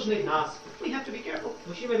różnych nazw. We have to be careful.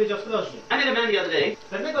 Musimy być ostrożni. I met a man the other day,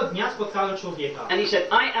 Pewnego dnia spotkałem człowieka and he said,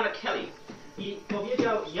 I am a Kelly. i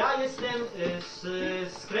powiedział, ja jestem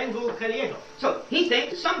z kręgu Kelly'ego. So he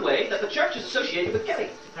thinks in some way that the church is associated with Kelly.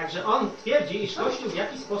 Także on twierdzi, iż Kościół w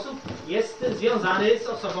jakiś sposób jest związany z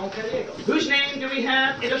osobą Kelly'ego. Whose name do we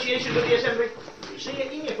have in association with the assembly? Czyje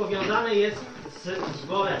imię powiązane jest z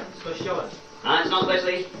zborem, z Kościołem? It's not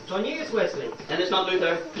Wesley, To nie jest Wesley and it's not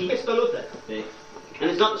Luther, i nie jest to Luther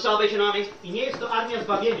and it's not the Salvation Army, i nie jest to Armia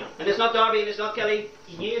Zbawienia and it's not Darby, and it's not Kelly,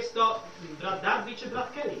 i nie jest to brat Darby czy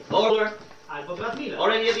brat Kelly or Miller, albo brat Miller,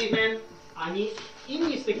 or any of these men. ani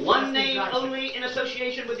inni z tych One wszystkich name braci. only in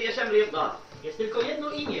association with the assembly of God. Jest tylko jedno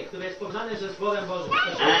imię, które jest powiązane ze zborem Bożym.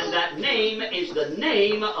 And that name is the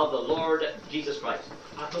name of the Lord Jesus Christ.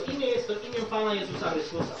 A to imię jest to imię Pana Jezusa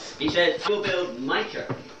Chrystusa. He says, I will build my church.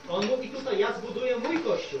 On mówi tutaj, ja zbuduję mój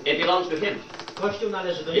Kościół. It belongs to Him. Kościół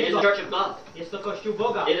należy do It is Niego. the church of God. Jest to Kościół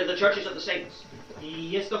Boga. It is the churches of the saints.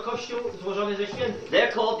 I jest to Kościół złożony ze świętych.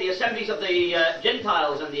 They're called the assemblies of the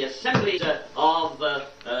Gentiles and the assemblies of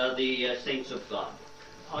the saints of God.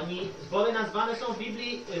 Zbory nazwane są w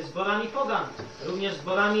Biblii zborami pogan, również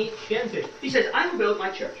zborami świętych. He says, I will build my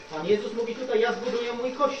church. Pan Jezus mówi tutaj, ja zbuduję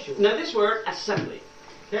mój Kościół. Now this word, assembly,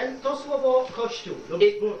 To słowo Kościół lub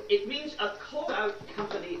zbór it means a called out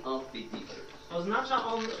company of believers. oznacza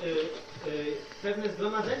on pewne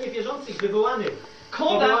zgromadzenie wierzących, wywołanych,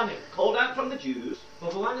 Called out from the Jews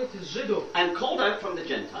powołanych z Żydów, and called out from the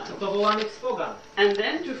Gentiles. powołanych z pogan, And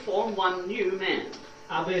then to form one new man.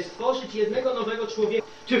 aby stworzyć jednego nowego człowieka,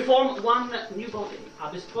 To form one new body.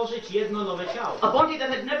 aby stworzyć jedno nowe ciało. A body that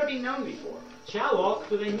had never been known before. Ciało,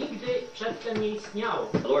 które nigdy przedtem nie istniało.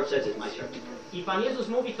 The Lord says it's my church. I Pan Jezus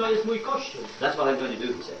mówi, to jest mój Kościół. That's what I'm going to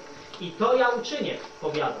do, he said. I to ja uczynię,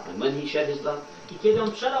 powiada. And when he shed his blood, I kiedy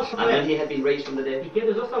On przelał and when krew, he had been raised from the dead, i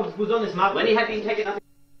kiedy został wzbudzony z when martwych, he had been taken up,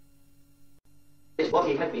 is what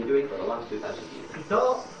he had been doing for the last 2,000 years. i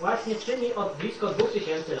to właśnie czyni od blisko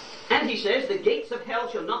 2000 lat. And he says, the gates of hell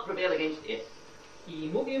shall not prevail against it. I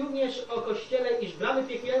mówi również o Kościele, iż bramy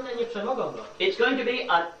piekielne nie przemogą go. It's going to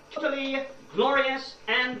be a totally glorious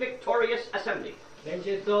and victorious assembly.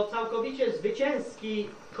 Będzie to całkowicie zwycięski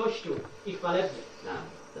Kościół i chwalebny. Now,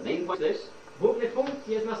 the main point is this. Główny punkt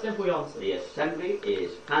jest następujący, The assembly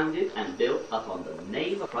is founded and built upon the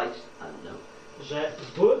name of Christ alone. że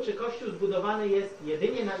zbór czy Kościół zbudowany jest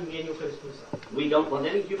jedynie na imieniu Chrystusa. We don't want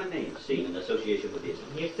any human names seen in association with this.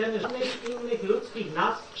 Nie chcemy żadnych innych ludzkich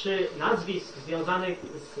nazw czy nazwisk związanych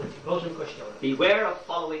z Bożym Kościołem. Beware of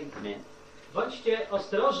following men. Bądźcie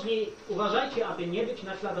ostrożni, uważajcie, aby nie być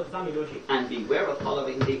naśladowcami ludzi. And beware of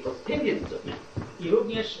following the opinions of men. I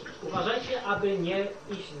również uważajcie, aby nie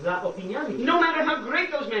iść za opiniami. No matter how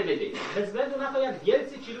great those men may be, Bez względu na to, jak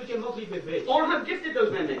wielcy ci ludzie mogliby być, or how gifted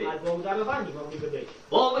those men may be. albo udarowani mogliby być.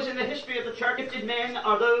 Always in the history of the church, gifted men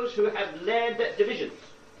are those who have led divisions.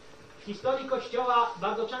 W historii Kościoła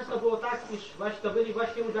bardzo często było tak, iż to byli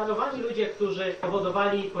właśnie udarowani ludzie, którzy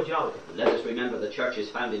powodowali podziały. Let us remember the church is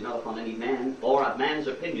founded not upon any man or a man's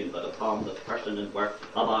opinion, but upon the person and work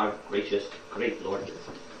of our gracious, great Lord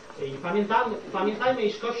Jesus. I pamiętajmy,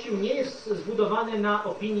 iż Kościół nie jest zbudowany na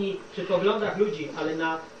opinii czy poglądach ludzi, ale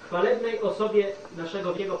na chwalebnej osobie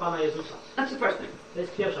naszego wielkiego Pana Jezusa. That's the first thing. To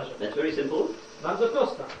jest pierwsza rzecz. That's very simple. Bardzo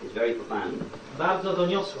prosta. It's very profound. Bardzo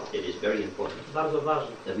doniosła. It is very important Bardzo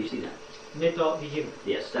ważna. that we see that. My to widzimy.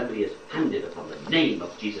 The assembly is founded upon the name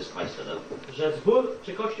of Jesus Christ alone. Że zbór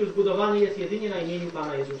czy Kościół zbudowany jest jedynie na imieniu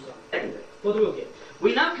Pana Jezusa. Secondly, Po drugie, we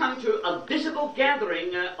now come to a visible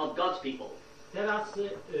gathering of God's people. teraz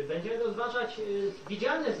będziemy rozważać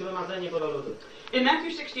widzialne zgromadzenie Boga ludu. In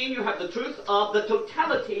Matthew 16, you have the truth of the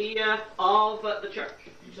totality of the church.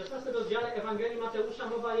 W 16 rozdziale Ewangelii Mateusza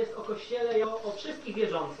mowa jest o Kościele i o wszystkich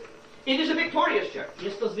wierzących. It is a victorious church.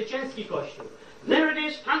 Jest to zwycięski Kościół. There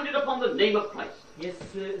it is, founded upon the name of Christ.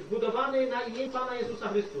 Jest zbudowany na imieniu Pana Jezusa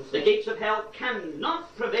Chrystusa. The gates of hell cannot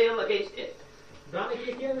prevail against it. Bramy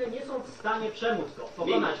piekielne nie są w stanie przemóc go,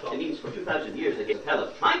 pokonać go. It means for 2000 years the gates of hell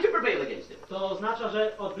have tried to prevail against it. To oznacza,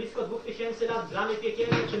 że od blisko 2000 lat bramy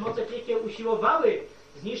piekielne czy moce piekieł usiłowały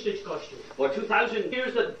zniszczyć Kościół. For 2000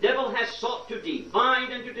 years the devil has sought to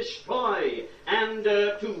divide and to destroy and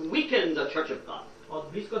to weaken the church of God. Od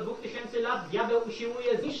blisko 2000 lat diabeł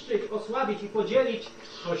usiłuje zniszczyć, osłabić i podzielić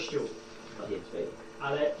Kościół. But he has failed.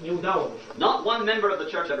 Ale nie udało mu się. Not one member of the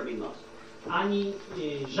church ever been lost. Ani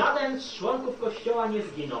żaden z członków Kościoła nie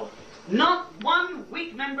zginął. Not one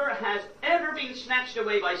weak member has ever been snatched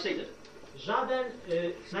away by Satan. Żaden,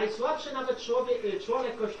 najsłabszy nawet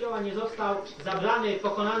członek Kościoła nie został zabrany,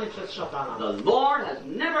 pokonany przez szatana. The Lord has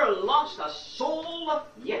never lost a soul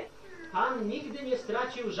yet. Pan nigdy nie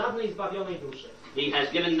stracił żadnej zbawionej duszy. He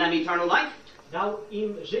has given them eternal life. Dał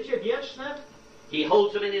im życie wieczne, He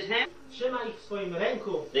holds them in his hand. trzyma ich w swoim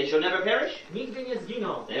ręku, They shall never perish. nigdy nie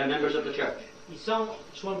zginą They are members of the church, i są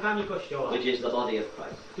członkami Kościoła, which is the body of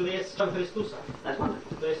Christ. który jest ciałem Chrystusa. That's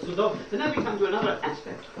wonderful. To jest cudowne. But now we come to another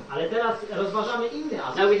aspect. Ale teraz rozważamy inny Now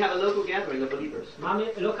aspekt. we have a local gathering of believers. Mamy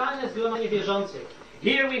lokalne zgromadzenie wierzących.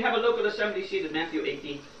 Here we have a local assembly seated in Matthew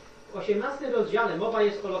 18. W 18 rozdziale mowa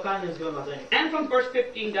jest o lokalnym zgromadzeniu. And from verse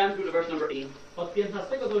 15 down through to verse number 8, Od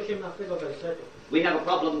 15 do 18 wersetu. we have a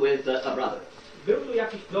problem with a brother. Był tu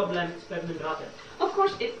jakiś problem z pewnym bratem. Of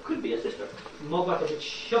course, it could be a sister. Mogła to być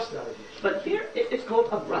siostra również. But here it's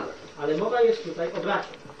called a brother. Ale mowa jest tutaj o bracie.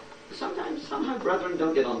 Sometimes, somehow brethren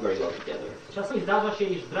don't get on very well together. Czasami zdarza się,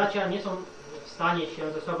 iż bracia nie są w stanie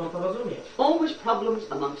się ze sobą porozumieć. Always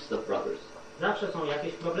problems amongst the brothers. Zawsze są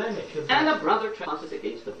jakieś problemy wśród And a braci. brother trespasses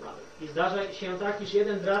against the brother. I zdarza się tak, iż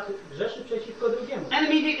jeden brat grzeszy przeciwko drugiemu. And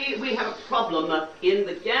immediately we have a problem in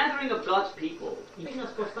the gathering of God's people. I u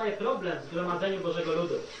nas powstaje problem w zgromadzeniu Bożego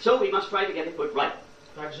Ludu. So we must try to get it put right.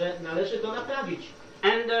 Także należy to naprawić.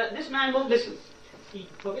 And this man won't listen. I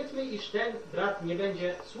powiedzmy, iż ten brat nie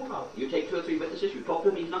będzie słuchał. You take 2 or 3 witnesses, you talk to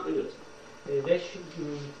him, he's not going to listen.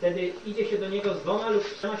 Wtedy idzie się do niego z 2 lub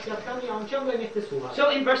 3 świadkami, a on ciągle nie chce słuchać.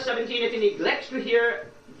 So in verse 17, if he neglects to hear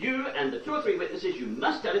you and the 2 or 3 witnesses, you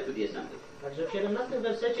must tell it to the assembly. Także w 17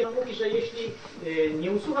 wersecie on mówi, że jeśli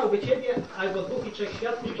nie usłuchałby Ciebie albo 2 i 3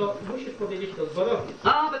 świadków, to musisz powiedzieć to zborowi.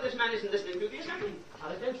 Ah, but this man isn't listening to the assembly.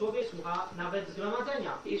 Ale ten człowiek słucha nawet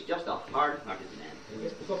zgromadzenia. He's just a hard-hearted man.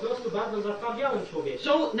 Jest po prostu bardzo zatwardziałym człowiekiem.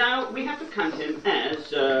 So now we have to count him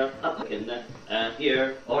as a pagan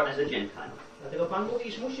here, or as a Gentile. Dlatego Pan mówi,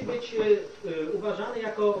 iż musi być uważany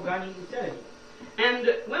jako poganin i celnik. And,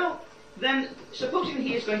 well, then, supposing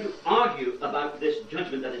he is going to argue about this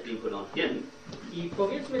judgment that has been put on him, I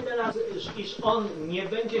powiedzmy teraz, iż on nie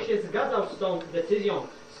będzie się zgadzał z tą decyzją,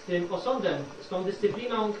 z tym osądem, z tą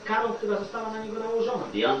dyscypliną, karą, która została na niego nałożona.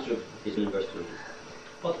 the answer is in verse 20.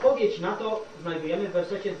 Odpowiedź na to znajdujemy w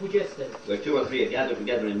wersecie 20. Where 2 or 3 are gathered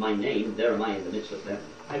together in my name, there am I in the midst of them.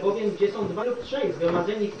 Albowiem, gdzie są 2 lub 3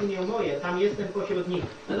 zgromadzeni w imię moje, tam jestem pośród nich.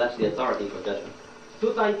 Now that's the authority for judgment.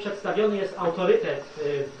 Tutaj przedstawiony jest autorytet,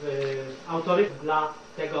 autorytet dla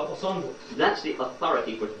tego osądu. That's the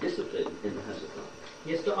authority for discipline in the house of God.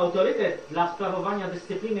 Jest to autorytet dla sprawowania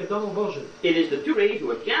dyscypliny w domu Bożym. It is the 2 or 3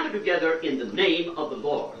 who are gathered together in the name of the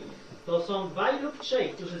Lord. To są 2 lub 3,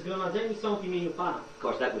 którzy zgromadzeni są w imieniu Pana. Of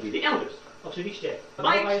course, that would be the elders. Oczywiście,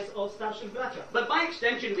 mowa jest o starszych braciach. But by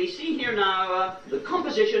extension, we see here now the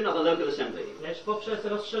composition of a local assembly. Lecz poprzez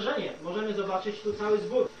rozszerzenie możemy zobaczyć tu cały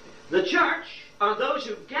zbór. The church are those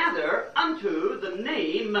who gather unto the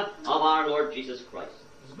name of our Lord Jesus Christ.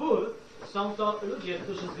 Zbór są to ludzie,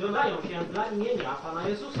 którzy zgromadzają się dla imienia Pana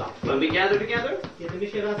Jezusa. When we gather together, Kiedy my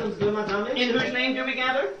się razem zgromadzamy, in whose name do we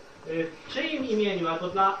gather? W czyim imieniu albo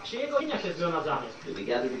dla czyjego imienia się zgromadzamy? Do we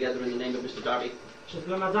gather together in the name of Mr. Darby? Czy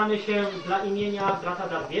zgromadzamy się dla imienia brata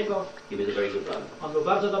Darbiego? He was a very good brother, On był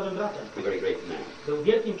bardzo dobrym bratem. a very great man. Był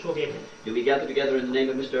wielkim człowiekiem. Do we gather together in the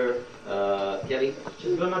name of Mr. Kelly? Czy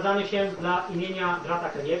zgromadzamy się dla imienia brata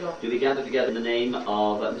Kelly'ego? Do we gather together in the name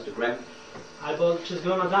of Mr. Graham? Albo czy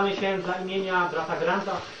zgromadzamy się dla imienia brata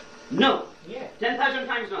Granta? No. Nie. 10,000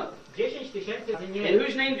 times no. 10 000 razy In nie.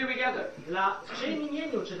 whose name do we gather? W czyim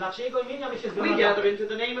imieniu, czy dla czyjego imienia my się We zgromadzamy? gather into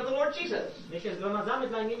the name of the Lord Jesus. My się zgromadzamy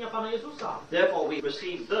dla imienia Pana Jezusa. Therefore we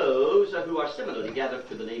receive those who are similarly gathered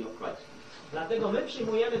to the name of Christ. Dlatego my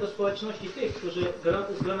przyjmujemy do społeczności tych, którzy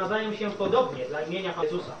zgromadzają się podobnie dla imienia Pana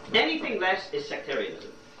Jezusa. Anything less is sectarianism.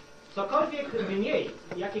 Cokolwiek mniej,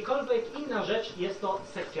 jakiekolwiek inna rzecz jest to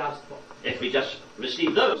sekciarstwo. If we just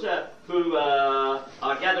receive those who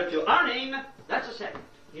are gathered to our name, that's a sect.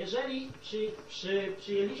 Jeżeli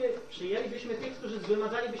przyjęlibyśmy tych, którzy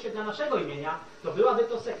zgromadzaliby się dla naszego imienia, to byłaby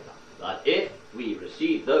to sekta. But if we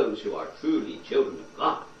receive those who are truly children of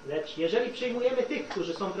God, Lecz jeżeli przyjmujemy tych,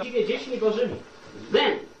 którzy są prawdziwie dziećmi Bożymi,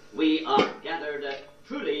 then we are gathered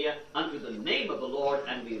truly unto the name of the Lord,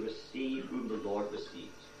 and we receive whom the Lord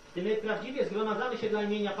receives. gdy my prawdziwie zgromadzamy się dla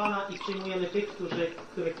imienia Pana i przyjmujemy tych,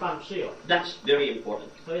 których Pan przyjął. That's very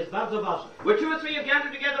important. To jest bardzo ważne. Where two or three have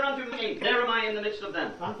gathered together unto my name, there am I in the midst of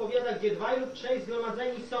them. Pan powiada, gdzie 2 lub 3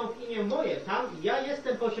 zgromadzeni są w imię moje, tam ja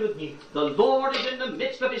jestem pośród nich. The Lord is in the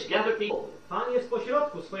midst of his gathered people. Pan jest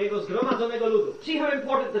pośrodku swojego zgromadzonego ludu. See how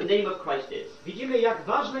important the name of Christ is. Widzimy, jak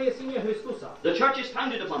ważne jest imię Chrystusa. The church is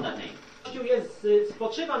founded upon that name. Kościół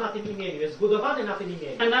spoczywa na tym imieniu, jest zbudowany na tym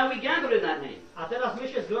imieniu. And now we gather in that name. A teraz my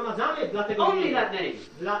się zgromadzamy dla tego Only imienia. that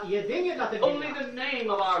name. Jedynie dla tego Only imienia. the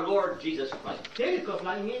name of our Lord Jesus Christ. Tylko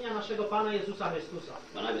dla imienia naszego Pana Jezusa Chrystusa.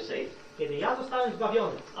 When I was saved, Kiedy ja zostałem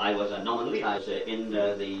zbawiony, I was nominally I was in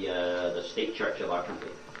the state church of our country.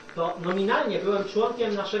 to nominalnie byłem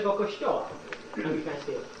członkiem naszego kościoła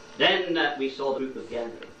anglikańskiego. Then we saw the group of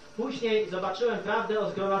gathering. Później zobaczyłem prawdę o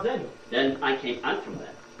zgromadzeniu Then I came out from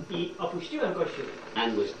that i opuściłem kościół.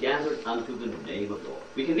 and was gathered unto the name of the Lord.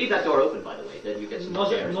 We can leave that door open, by the way. Then you get some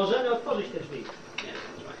chairs. Możemy otworzyć te drzwi. Yes,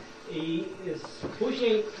 that's right. I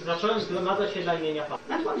później zacząłem zgromadzać się dla imienia Pana.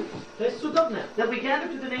 That's wonderful. To jest cudowne, That we gather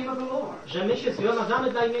to the name of the Lord. że my się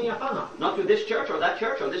zgromadzamy dla imienia Pana. Not to this church or that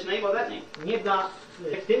church or this name or that name. Nie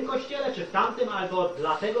w tym kościele, czy w tamtym, albo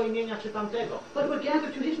dla tego imienia, czy tamtego. But we're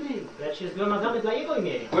gathered to his name. Lecz się zgromadzamy dla Jego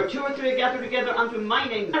imienia. Where two or three are gathered together unto my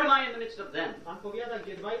name, there am I in the midst of them. Pan powiada,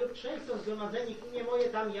 gdzie 2 lub 3 są zgromadzeni w imię moje,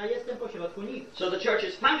 tam ja jestem pośrodku nich. So the church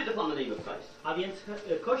is founded upon the name of Christ. A więc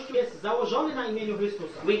Kościół jest założony na imieniu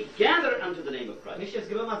Chrystusa. We gather unto the name of My Christ. się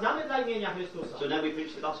zgromadzamy dla imienia Chrystusa. So now we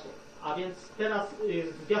preach the gospel. A więc teraz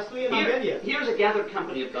zwiastujemy Ewangelię. Here's a gathered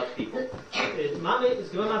company of God's people. Mamy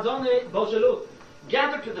zgromadzony Boży lud.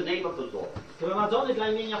 Gathered to the name of the Lord. Zgromadzony dla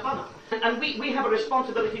imienia Pana. And we have a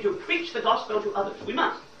responsibility to preach the gospel to others. We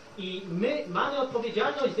must. I my mamy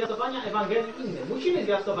odpowiedzialność zwiastowania Ewangelii innym. Musimy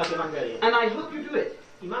zwiastować Ewangelię. And I hope you do it.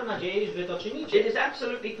 I mam nadzieję, że wy to czynicie. It is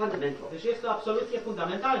absolutely fundamental. Gdyż jest to absolutnie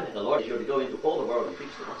fundamentalne. The Lord is here to go into all the world and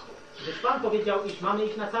preach the gospel. Gdyż Pan powiedział, iż mamy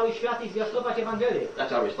iść na cały świat i zwiastować Ewangelię.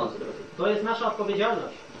 That's our responsibility. To jest nasza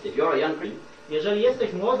odpowiedzialność. If you're a young Christian, Jeżeli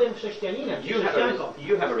jesteś młodym chrześcijaninem, czy chrześcijanką,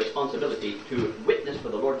 you have a responsibility to witness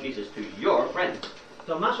for the Lord Jesus to your friends.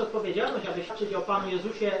 to masz odpowiedzialność, aby świadczyć o Panu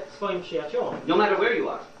Jezusie swoim przyjaciołom. No matter where you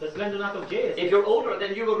are. Bez względu na to, gdzie jesteś. If you're older,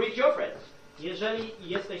 then you will reach your friends. Jeżeli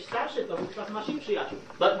jesteś starszy, to wówczas masz ich przyjaciół.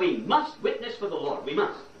 But we must witness for the Lord. We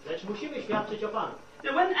must. Lecz musimy świadczyć o Panu.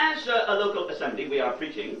 Now, when as a local assembly we are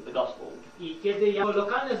preaching the gospel, I kiedy jako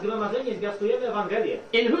lokalne zgromadzenie zwiastujemy Ewangelię,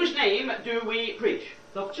 in whose name do we preach?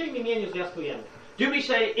 to w czyim imieniu zwiastujemy? Do we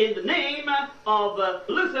say, in the name of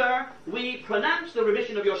Luther, we pronounce the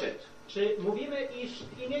remission of your sins? Czy mówimy, iż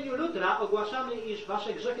w imieniu Lutra ogłaszamy, iż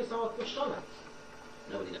wasze grzechy są odpuszczone?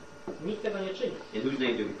 Nobody knows. Nikt tego nie czyni. In whose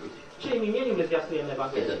name do we preach? W czyim imieniu my zwiastujemy In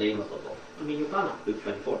Ewangelię? the name of the Lord. W imieniu Pana. Luke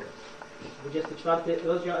 24. 24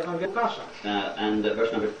 rozdział Ewangelii Łukasza. And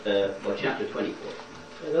verse number, chapter 24.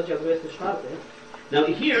 Rozdział 24. Now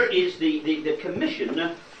here is the commission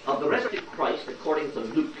of the resurrected Christ according to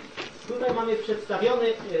Luke. Tutaj mamy przedstawiony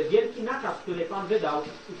wielki nakaz, który Pan wydał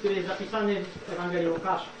i który jest zapisany w Ewangelii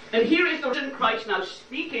Łukasza. And here is the risen Christ now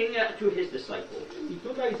speaking to his disciples. I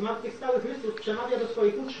tutaj zmartwychwstały Chrystus przemawia do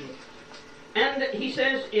swoich uczniów. And he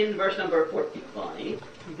says in verse number 45,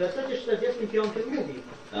 I w wersecie 45 mówi,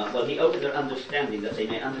 well, he opened their understanding that they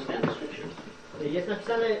may understand the scriptures. jest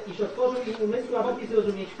napisane, iż otworzył im umysły, a mogli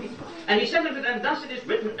zrozumieć Pisma. And he said unto them, thus it is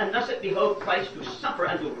written, and thus it behoved Christ to suffer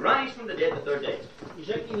and to rise from the dead the third day. I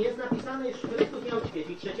rzekł im, jest napisane, iż Chrystus miał ćwieć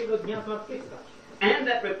i 3. dnia zmartwychwstać. and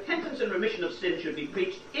that repentance and remission of sin should be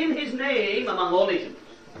preached in his name among all nations.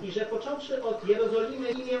 I że począwszy od Jerozolimy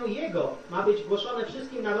imię Jego ma być głoszone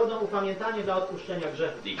wszystkim narodom upamiętanie dla odpuszczenia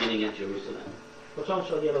grzechu. Beginning at Jerusalem.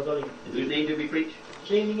 Począwszy od Jerozolimy. In whose name do we preach?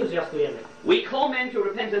 Czyim imieniu zwiastujemy? We call men to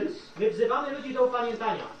repentance. My wzywamy ludzi do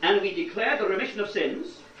upamiętania. And we declare the remission of sins.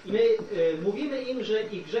 I my mówimy im, że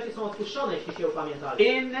ich grzechy są odpuszczone, jeśli się upamiętali.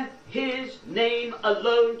 In his name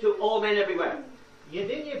alone to all men everywhere.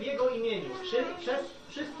 Jedynie w Jego imieniu, przez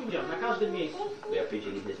wszystkim ludziom, na każdym miejscu. We are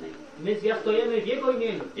preaching in his name. My zwiastujemy w Jego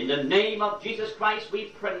imieniu. In the name of Jesus Christ we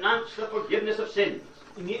pronounce the forgiveness of sins.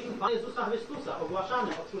 W imieniu Pana Jezusa Chrystusa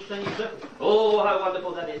ogłaszamy odpuszczenie grzechów. Oh, how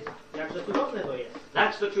wonderful that is. Jakże cudowne to jest.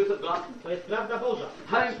 That's the truth of God. To jest prawda Boża.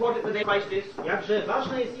 How important the name Christ is. Jakże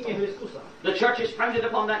ważne jest imię Chrystusa. The church is founded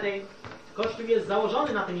upon that name. Kościół jest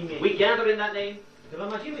założony na tym We imieniu. gather in that name.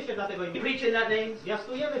 Gromadzimy się dla tego We imienia. preach in that name.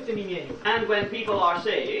 Zwiastujemy w tym imieniu. And when people are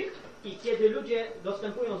saved, I kiedy ludzie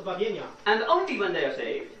dostępują zbawienia, and only when they are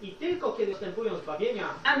saved, i tylko kiedy dostępują zbawienia,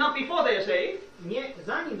 and not before they are saved, nie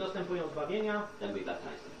zanim dostępują zbawienia, then we baptize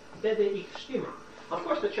them. wtedy ich chrzcimy. Of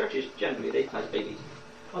course, the churches generally, they baptize babies.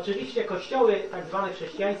 Oczywiście kościoły tak zwane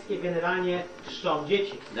chrześcijańskie generalnie chrzczą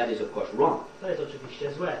dzieci. That is, of course, wrong. To jest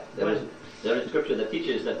oczywiście złe. There is scripture that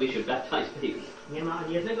teaches that we should baptize babies. Nie ma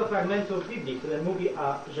ani jednego fragmentu w Biblii, który mówi,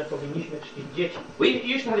 że powinniśmy chrzcić dzieci. We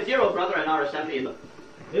used to have a dear old brother in our assembly.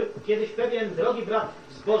 Był kiedyś pewien drogi brat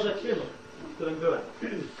w zborze Tynu, w którym byłem.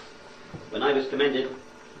 When I was commended,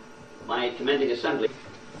 my commending assembly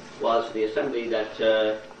was the assembly that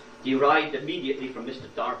derived immediately from Mr.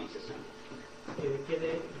 Darby's assembly. Kiedy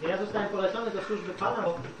ja zostałem polecony do służby Pana,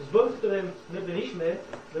 bo zbór, w którym my byliśmy,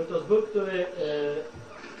 był to zbór, który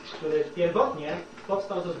pierwotnie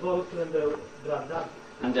powstał ze zboru, w którym był brat Darby.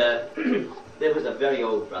 And there was a very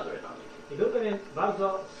old brother in our meeting. I był pewien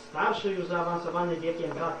bardzo starszy, już zaawansowany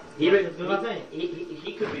wiekiem brat.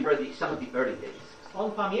 He could remember some of the early days.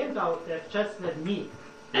 On pamiętał te wczesne dni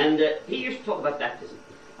And he used to talk about baptism.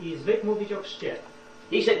 i zwykł mówić o chrzcie.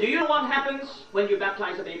 He said, do you know what happens when you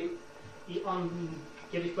baptize a baby? I on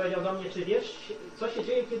kiedyś powiedział do mnie, czy wiesz, co się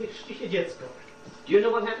dzieje, kiedy chrzci się dziecko? Do you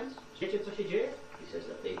know what happens? Wiecie, co się dzieje? He says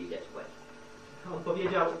the baby gets wet. On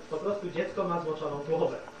powiedział, po prostu dziecko ma zmoczoną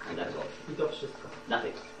głowę. And that's all. I to wszystko.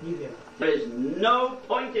 Nothing. Nic więcej. There is no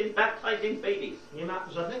point in baptizing babies. Nie ma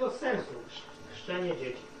żadnego sensu chrzczenie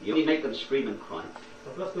dzieci. You only make them scream and cry.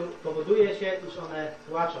 Po prostu powoduje się, iż one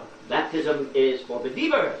płaczą. Baptism is for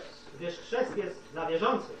believers. Gdyż chrzest jest dla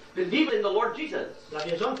wierzących. Believe in the Lord Jesus. Dla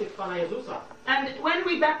wierzących w Pana Jezusa. And when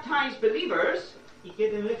we baptize believers, I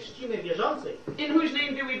kiedy my chrzcimy wierzących, in whose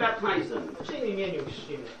name do we baptize them? w czyim imieniu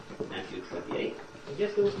chrzcimy? Matthew 28,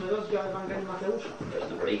 28 rozdział Ewangelii Mateusza, verse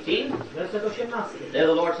number 18. werset 18. There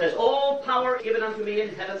the Lord says, all power is given unto me in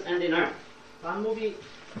heaven and in earth. Pan mówi,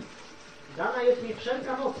 dana jest mi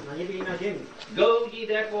wszelka moc na niebie i na ziemi. Go ye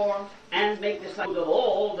therefore and make disciples of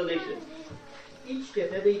all the nations, Idźcie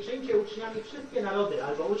tedy i czyńcie uczniami wszystkie narody,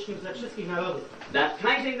 albo uczniów ze wszystkich narodów.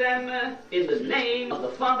 baptizing them in the name of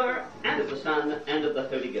the Father and of the Son and of the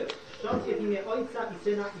Holy Ghost. Chrzcząc je w imię Ojca i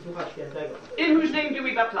Syna i Ducha Świętego. In whose name do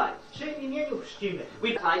we baptize? W czyim imieniu chrzcimy? We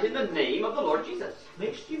baptize in the name of the Lord Jesus.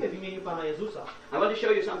 My chrzcimy w imieniu Pana Jezusa. I want to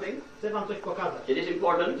show you something. Chcę wam coś pokazać. It is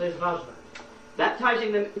important. To jest ważne.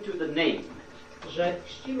 Baptizing them into the name. Że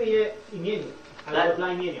chrzcimy je w imieniu, albo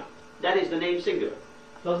dla imienia. That is the name singular.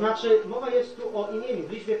 To znaczy, mowa jest tu o imieniu,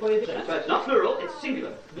 w liczbie pojedynczej. That's right. It's not plural, it's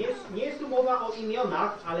singular. Nie jest tu mowa o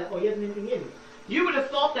imionach, ale o jednym imieniu. You would have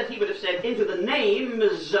thought that he would have said into the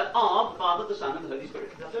names of the Father, the Son, and the Holy Spirit.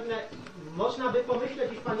 Zapewne można by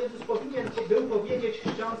pomyśleć, iż Pan Jezus powinien był powiedzieć,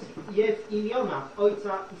 chrzcząc je w imionach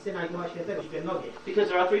Ojca i Syna i Ducha Świętego, liczbie mnogiej. Because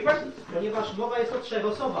there are three persons. Ponieważ mowa jest o trzech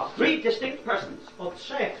osobach. Three distinct persons. O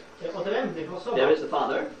trzech odrębnych osobach. There is the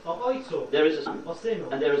Father, O Ojcu, there is the Son, o Synu,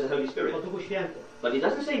 and there is the Holy Spirit. o Duchu Świętym. But he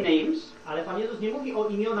doesn't say names, Ale Pan Jezus nie mówi o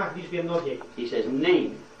imionach w liczbie mnogiej, he says name.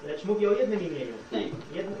 lecz mówi o jednym imieniu. Name.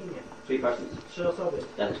 Jedno imię. Three persons. Trzy osoby.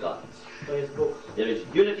 That is God. To jest Bóg. There is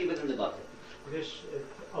unity within the Godhead. Gdyż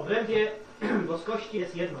w obrębie boskości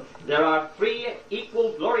jest jedność. There are three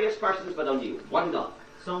equal, glorious persons, but only one God.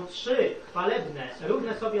 Są trzy chwalebne,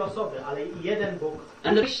 równe sobie osoby, ale jeden Bóg.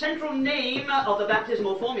 And the central name of the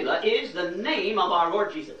baptismal formula is the name of our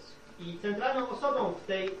Lord Jesus. I centralną osobą w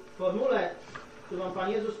tej formule, którą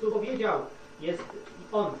Pan Jezus tu powiedział, jest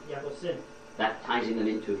On jako Syn. Baptizing them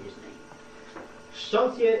into his name.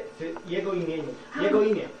 Chrzcząc je w Jego imieniu. Jego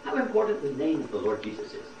imię. How important the name of the Lord Jesus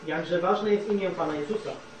is. Jakże ważne jest imię Pana Jezusa.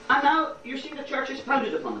 And now you see the church is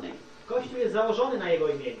founded upon the name. Kościół jest założony na Jego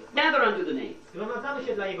imieniu. Gather unto the name. Zgromadzamy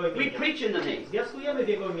się dla Jego We imienia. preach in the name. Zwiastujemy w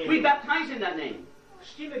Jego We imieniu. baptize in that name.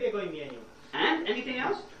 Chrzcimy w Jego imieniu. And anything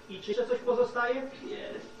else? I czy jeszcze coś pozostaje?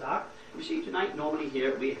 Yes. Tak. You see, tonight normally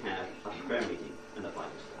here we have a prayer meeting and a Bible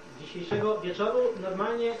study. Dzisiejszego wieczoru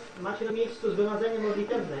normalnie macie na miejscu zgromadzenie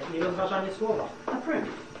modlitewne i rozważanie słowa. A prayer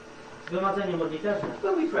meeting. Zgromadzenie modlitewne.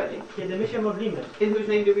 When we pray, Kiedy my się modlimy, in whose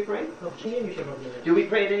name do we pray? to w czyim się modlimy? Do we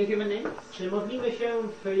pray in any human name? Czy modlimy się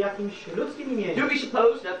w jakimś ludzkim imieniu? Do we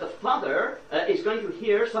suppose that the Father is going to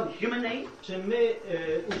hear some human name? Czy my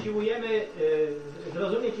usiłujemy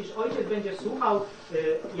zrozumieć, iż Ojciec będzie słuchał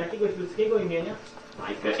jakiegoś ludzkiego imienia?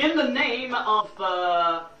 Like in the name of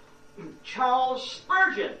Charles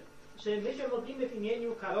Spurgeon. Czy my się modlimy w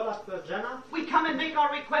imieniu Karola Spurgeona? We come and make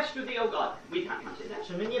our request to thee, O God. We can't say that.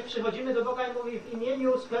 Czy my nie przychodzimy do Boga i mówimy w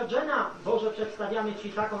imieniu Spurgeona, Boże, przedstawiamy Ci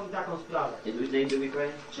taką i taką sprawę? In whose name do we pray?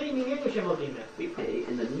 W czyim imieniu się modlimy? We pray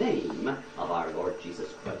in the name of our Lord Jesus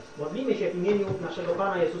Christ. Modlimy się w imieniu naszego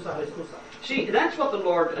Pana Jezusa Chrystusa. See, that's what the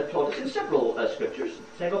Lord taught us in several scriptures.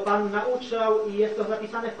 Czego Pan nauczał i jest to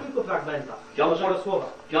zapisane w kilku fragmentach Bożego Słowa.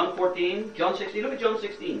 John 14, John 16. Look at John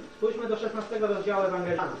 16. Spójrzmy do 16 rozdziału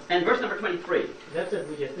Ewangelii. And verse number 23. Werset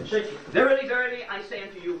 23. Verily, verily, I say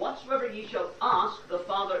unto you, whatsoever ye shall ask the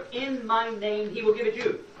Father in my name, he will give it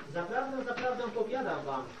you. Zaprawdę, zaprawdę powiadam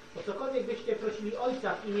wam, o cokolwiek byście prosili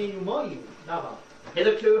Ojca w imieniu moim, da wam.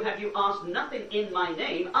 Hitherto have you asked nothing in my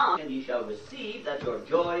name, ask, and ye shall receive, that your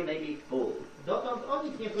joy may be full. Dotąd o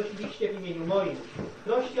nic nie prosiliście w imieniu moim.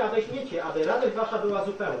 Proście, a weźmiecie, aby radość wasza była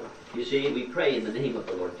zupełna. You see, we pray in the name of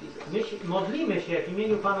the Lord Jesus. My modlimy się w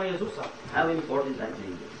imieniu Pana Jezusa. How important that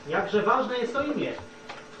name is. Jakże ważne jest to imię.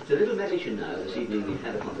 It's a little meditation now this evening we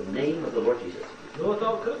have upon the name of the Lord Jesus. Było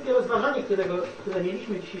to krótkie rozważanie, które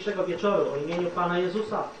mieliśmy dzisiejszego wieczoru o imieniu Pana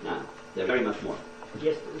Jezusa. Now, there's very much more.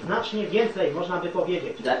 Jest znacznie więcej, można by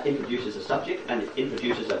powiedzieć. That introduces a subject and it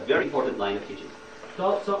introduces a very important line of teaching.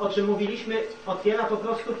 To, o czym mówiliśmy, otwiera po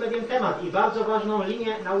prostu pewien temat i bardzo ważną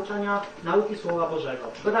linię nauki Słowa Bożego.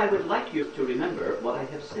 But I would like you to remember what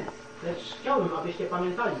I have said. Lecz chciałbym, abyście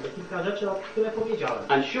pamiętali te kilka rzeczy, które powiedziałem.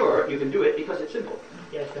 I'm sure you can do it because it's simple.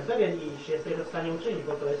 Ja jestem pewien, iż jesteś to w stanie uczynić,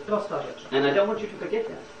 bo to jest prosta rzecz. And I don't want you to forget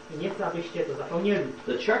that. I nie chcę, abyście to zapomnieli.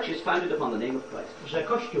 The church is founded upon the name of Christ. Że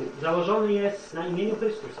Kościół założony jest na imieniu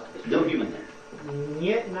Chrystusa. No human name.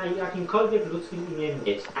 Nie na jakimkolwiek ludzkim imieniu.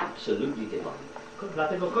 It's absolutely divine.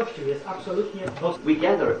 Dlatego Kościół jest absolutnie boski. We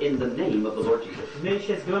gather in the name of the Lord Jesus. My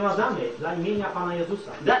się zgromadzamy dla imienia Pana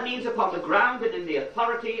Jezusa. That means upon the ground and in the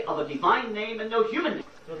authority of a divine name and no human name.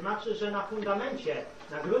 To znaczy, że na fundamencie,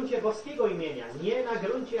 na gruncie boskiego imienia, nie na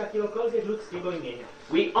gruncie jakiegokolwiek ludzkiego imienia.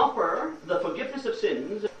 We offer the forgiveness of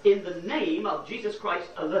sins in the name of Jesus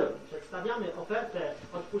Christ alone. Przedstawiamy ofertę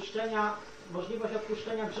odpuszczenia, możliwość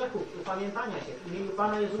odpuszczenia grzechów, upamiętania się w imieniu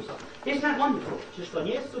Pana Jezusa. Isn't that wonderful? Czyż to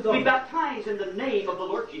nie jest We cudowne, baptize in the name of the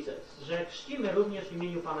Lord Jesus. że chrzcimy również w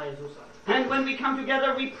imieniu Pana Jezusa? And when we come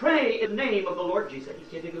together, we pray in the name of the Lord Jesus.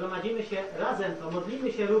 I kiedy gromadzimy się razem, to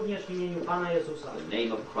modlimy się również w imieniu Pana Jezusa. The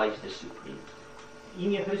name of Christ is supreme.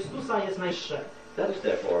 Imię Chrystusa jest najwyższe. Let us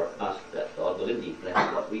therefore ask that God will indeed bless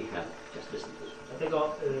what we have just listened to.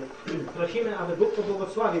 Dlatego prosimy, aby Bóg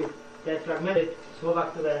pobłogosławił te fragmenty słowa,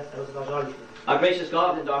 które rozważaliśmy. Our gracious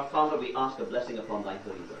God and our Father, we ask a blessing upon thy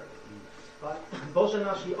holy word. Boże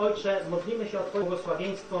nasz i Ojcze, modlimy się o Twoje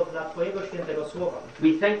błogosławieństwo dla Twojego świętego słowa.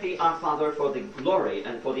 We thank thee, our Father, for the glory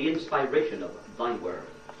and for the inspiration of thy word.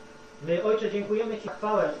 My, Ojcze, dziękujemy Ci za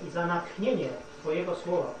chwałę i za natchnienie Twojego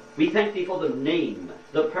słowa. We thank thee for the name,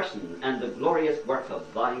 the person, and the glorious work of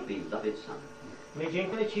thy beloved Son. My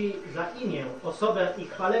dziękujemy Ci za imię, osobę i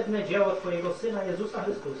chwalebne dzieło Twojego Syna Jezusa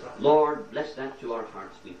Chrystusa. Lord, bless that to our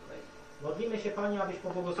hearts, we pray. Modlimy się, Panie, abyś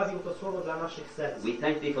pobłogosławił to słowo dla naszych serc. We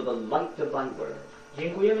thank thee for the light of thy word.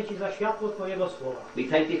 Dziękujemy Ci za światło Twojego słowa. We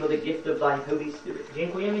thank thee for the gift of thy Holy Spirit.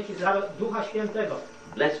 Dziękujemy Ci za Ducha Świętego.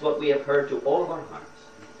 Bless what we have heard to all of our hearts.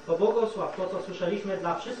 Pobłogosław to, co słyszeliśmy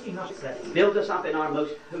dla wszystkich naszych serc. Build us up in our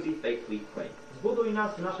most holy faith, we pray. Zbuduj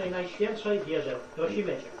nas w naszej najświętszej wierze.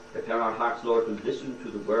 Prosimy Cię. Prepare our hearts, Lord, to listen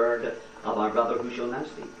to the word of our brother who shall now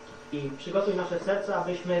speak. I przygotuj nasze serca,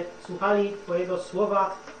 abyśmy słuchali Twojego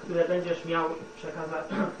słowa, które będziesz miał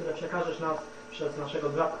które przekażesz nam przez naszego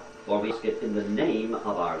brata. For we ask it in the name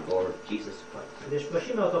of our Lord Jesus Christ. Gdyż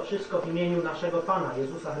prosimy o to wszystko w imieniu naszego Pana,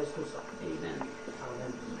 Jezusa Chrystusa. Amen.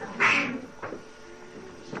 Amen. Amen.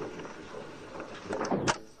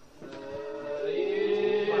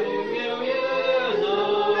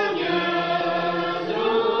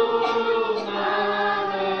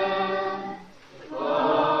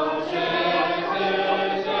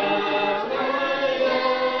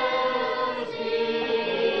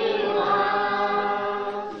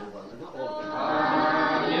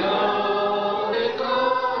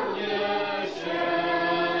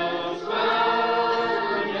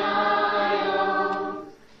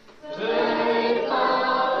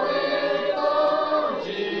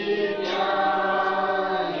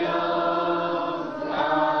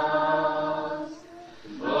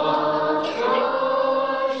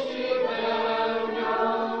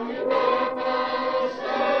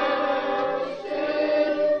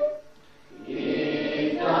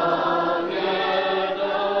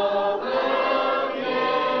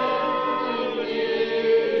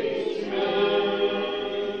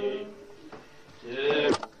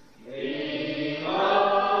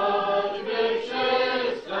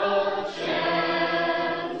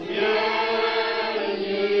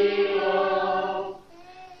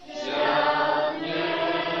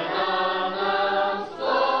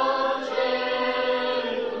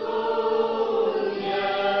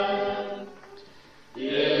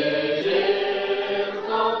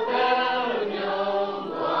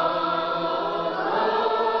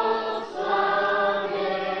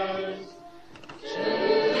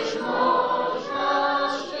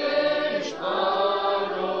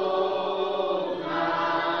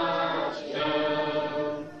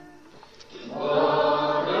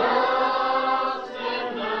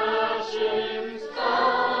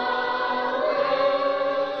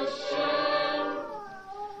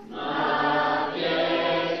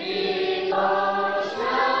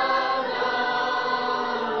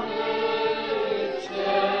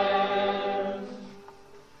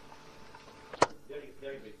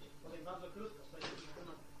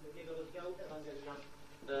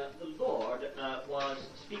 the Lord was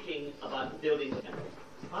speaking about building the temple.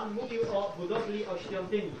 Pan mówił o budowli, o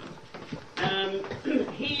świątyni.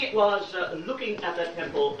 He was looking at that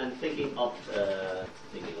temple and thinking of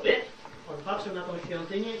it. On patrzył na tą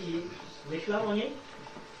świątynię i myślał o niej.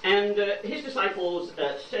 And his disciples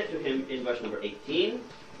said to him in verse number 18,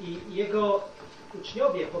 I jego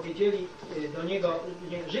uczniowie powiedzieli do niego,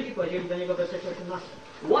 Żydzi powiedzieli do niego w wersecie 18.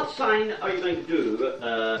 what sign are you going to do,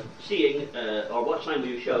 or what sign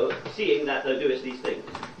will you show, seeing that thou doest these things?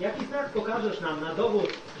 Jaki znak pokażesz nam na dowód,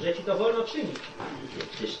 że ci to wolno czynić?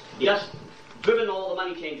 Just driven all the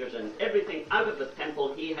money changers and everything out of the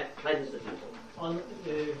temple. He had cleansed the temple. On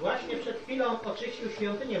właśnie przed chwilą oczyścił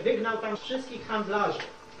świątynię, wygnał tam wszystkich handlarzy.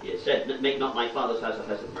 He said, make not my father's house a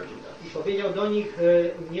house of merchandise. I powiedział do nich,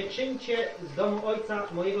 nie czyńcie z domu ojca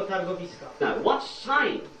mojego targowiska. Now, what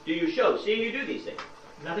sign do you show, seeing you do these things?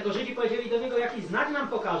 Dlatego Żydzi powiedzieli do niego, jaki znak nam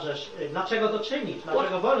pokażesz, dlaczego to czynisz,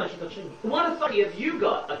 dlaczego wolno ci to czynić. What authority have you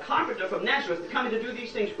got, a carpenter from Nazareth, to come in to do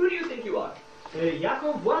these things? Who do you think you are?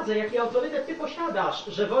 Jaką władzę, jaki autorytet ty posiadasz,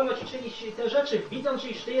 że wolno ci czynić te rzeczy, widząc,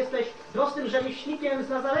 iż ty jesteś prostym rzemieślnikiem z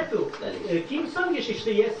Nazaretu? Kim sądzisz, iż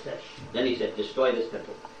ty jesteś? Then he said, destroy this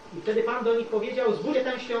temple. I wtedy Pan do nich powiedział, zbudźcie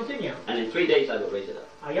tę świątynię, And in 3 days I will raise it up.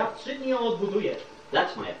 a ja w 3 dni ją odbuduję.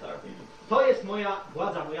 That's my authority. To jest moja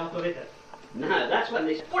władza, mój autorytet. Now, that's when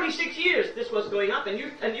they said, 46 years this was going up,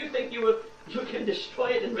 and you think you can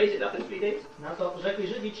destroy it and raise it up in 3 days? Na to rzekli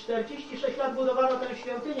Żydzi, 46 lat budowano tę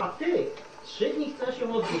świątynię, a ty 3 dni chcesz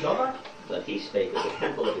ją odbudować? But he spake of the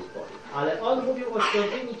temple of his body. Ale on mówił o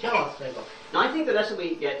świątyni ciała swego. Now, I think the lesson we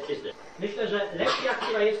get is this. Myślę, że lekcja,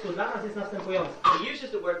 która jest tu dla nas, jest następująca. He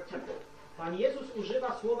uses the word temple. Pan Jezus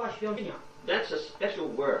używa słowa świątynia. That's a special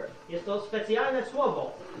word. Jest to specjalne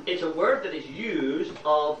słowo. It's a word that is used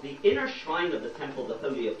of the inner shrine of the temple, the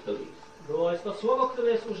Holy of Holies. Jest to słowo,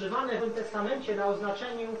 które jest używane w Nowym Testamencie na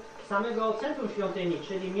oznaczeniu samego centrum świątyni,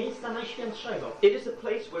 czyli miejsca najświętszego. It is a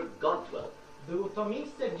place where God dwelt, Było to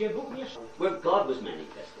miejsce, gdzie Bóg mieszkał, where God was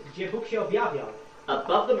manifested. gdzie Bóg się objawiał.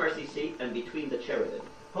 Above the mercy seat and between the cherubim.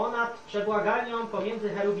 Ponad przebłagalnią pomiędzy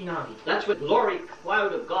cherubinami. That's where the glory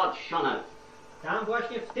cloud of God shone out. Tam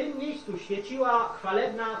właśnie w tym miejscu świeciła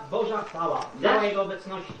chwalebna Boża chwała, cała Jego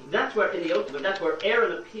obecności. That's where in the Old Testament, that's where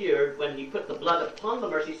Aaron appeared when he put the blood upon the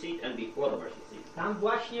mercy seat and before the mercy seat. Tam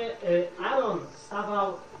właśnie Aaron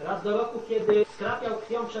stawał raz do roku, kiedy skrapiał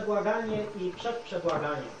krwią przebłagalnie i przed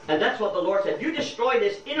przebłaganiem. And that's what the Lord said. You destroy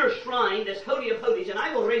this inner shrine, this Holy of Holies, and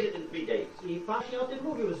I will raise it in 3 days. I Pan się o tym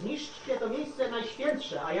mówił, zniszczcie to miejsce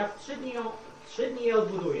najświętsze, a ja w 3 dni je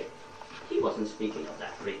odbuduję. He wasn't speaking of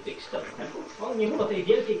that great big stone temple. On nie mówił o tej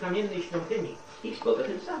wielkiej kamiennej świątyni. He spoke of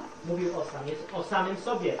himself. Mówił o samym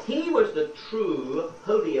sobie. He was the true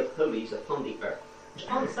Holy of Holies upon the earth.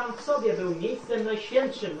 On sam w sobie był miejscem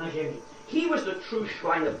najświętszym na ziemi. He was the true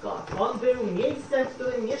shrine of God. On był miejscem, w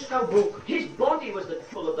którym mieszkał Bóg. His body was the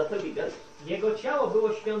temple of the Holy Ghost. Jego ciało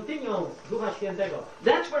było świątynią Ducha Świętego.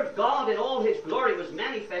 That's where God in all His glory was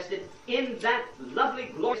manifested in that lovely,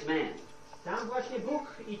 glorious man. Tam właśnie Bóg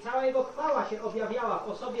i cała Jego chwała się objawiała w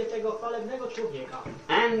osobie tego chwalebnego człowieka.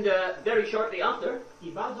 And very shortly after,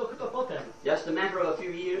 I bardzo krótko potem, just a matter of a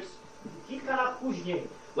few years, kilka lat później,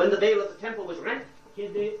 when the veil of the temple was rent,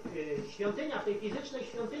 kiedy świątynia, w tej fizycznej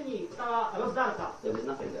świątyni została rozdarta, there was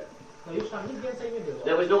nothing there. to już tam nic więcej nie było.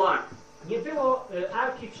 There was no ark. Nie było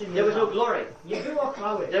Arki There was Przymierza, no glory. nie było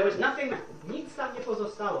chwały, There was nothing. nic tam nie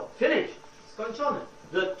pozostało. Finished. Skończone.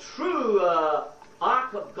 The true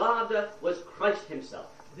ark of God was Christ Himself.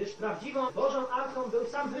 Gdyż prawdziwą Bożą Arką był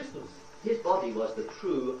sam Chrystus. His body was the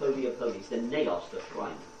true Holy of Holies, the naos, the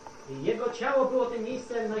shrine. I Jego ciało było tym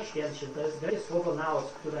miejscem najświętszym. To jest greckie słowo naos,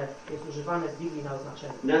 które jest używane w Biblii na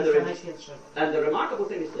oznaczenie miejsca najświętszego. And the remarkable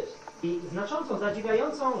thing is this. I znaczącą,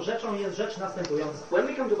 zadziwiającą rzeczą jest rzecz następująca. When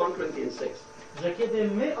we come to 1 Corinthians 6, Że kiedy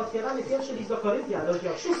my otwieramy pierwszy list do Koryntian,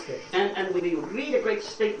 rozdział 6, and we read a great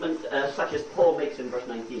statement such as Paul makes in verse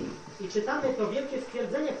 19. i czytamy to wielkie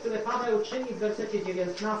stwierdzenie, które Paweł czyni w wersecie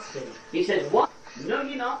 19. He says, what? Know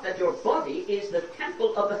ye not that your body is the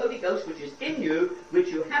temple of the Holy Ghost which is in you, which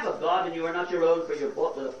you have of God, and you are not your own, for you're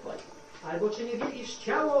bought with a price. Albo czy nie wiecie, iż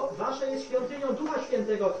ciało wasze jest świątynią Ducha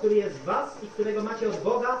Świętego, który jest w was i którego macie od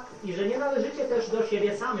Boga, i że nie należycie też do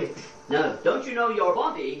siebie samych. Now, don't you know your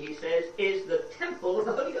body, he says, is the temple of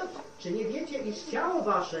the Holy Ghost? Czy nie wiecie, iż ciało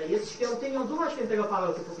wasze jest świątynią Ducha Świętego,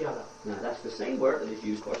 Paweł tu powiada. Now, that's the same word that is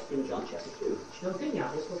used for us in John chapter 2. Świątynia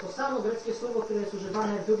jest to samo greckie słowo, które jest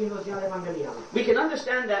używane w 2 rozdziale Ewangelii. We can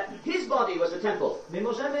understand that his body was a temple. My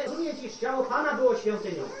możemy rozumieć, iż ciało Pana było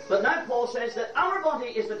świątynią. But now Paul says that our body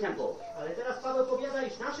is the temple. Ale teraz Paweł powiada,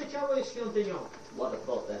 iż nasze ciało jest świątynią. What a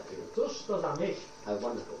thought that is. Cóż to za myśl? How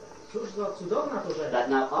wonderful that is. Cóż za cudowna to rzecz. That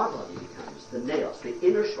now our body becomes the naos, the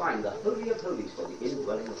inner shrine, the holy of holies for the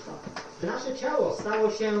indwelling of God. Nasze ciało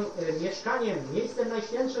stało się mieszkaniem, miejscem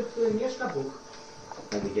najświętszym, w którym mieszka Bóg.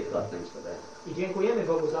 And we give God thanks for that. I dziękujemy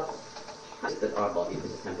Bogu za to. That our body is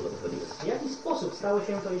a temple of the Holy Ghost. W jaki sposób stało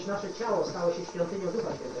się to, iż nasze ciało stało się świątynią Ducha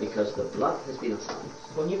Świętego? Because the blood has been applied.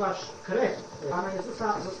 Ponieważ krew Pana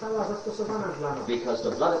Jezusa została zastosowana dla nas. Because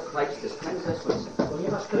the blood of Christ has cleansed us from sin.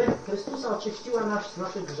 Ponieważ krew Chrystusa oczyściła nas z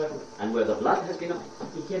naszych grzechów. And where the blood has been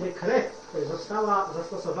applied, I kiedy krew została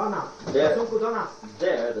zastosowana w There. stosunku do nas,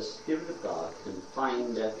 there the Spirit of God can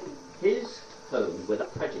find His home without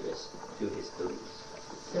prejudice to His holiness.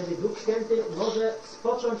 wtedy Duch Święty może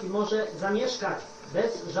spocząć i może zamieszkać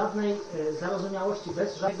bez żadnej zarozumiałości,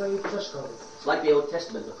 bez żadnego jej przeszkody. It's like the Old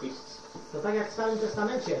Testament, the priests. To tak jak w Starym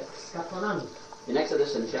Testamencie z kapłanami. In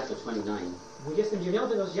Exodus in chapter 29, W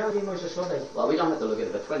 29 rozdziale Mojżeszowej, well, we don't have to look at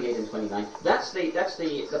it, but 28 and 29, that's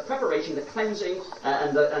the preparation, the cleansing,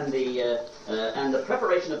 and the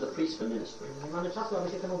preparation of the priest for ministry. nie mamy czasu, aby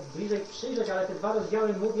się temu bliżej przyjrzeć, ale te dwa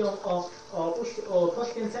rozdziały mówią o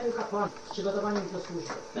poświęceniu kapłanów, przygotowaniu ich do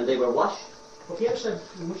służby. And they were washed, Po pierwsze,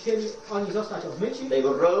 musieli oni zostać odmyci, they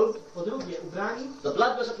were robed, po drugie ubrani, the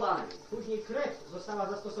blood was applied, później krew została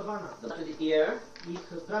zastosowana. the blood to the ear, Ich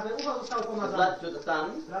prawe ucho zostało the pomazane, blood to the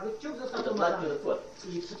thumb, prawy kciuk został and the blood to pomazany the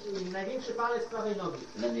foot, i największy palec prawej nogi.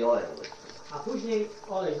 and then the oil was. A później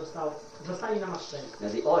olej zostali namaszczeni.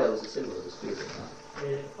 Now the oil is a symbol of the Spirit of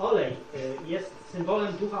God. Olej jest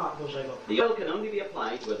symbolem Ducha Bożego. The oil can only be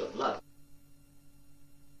applied where the blood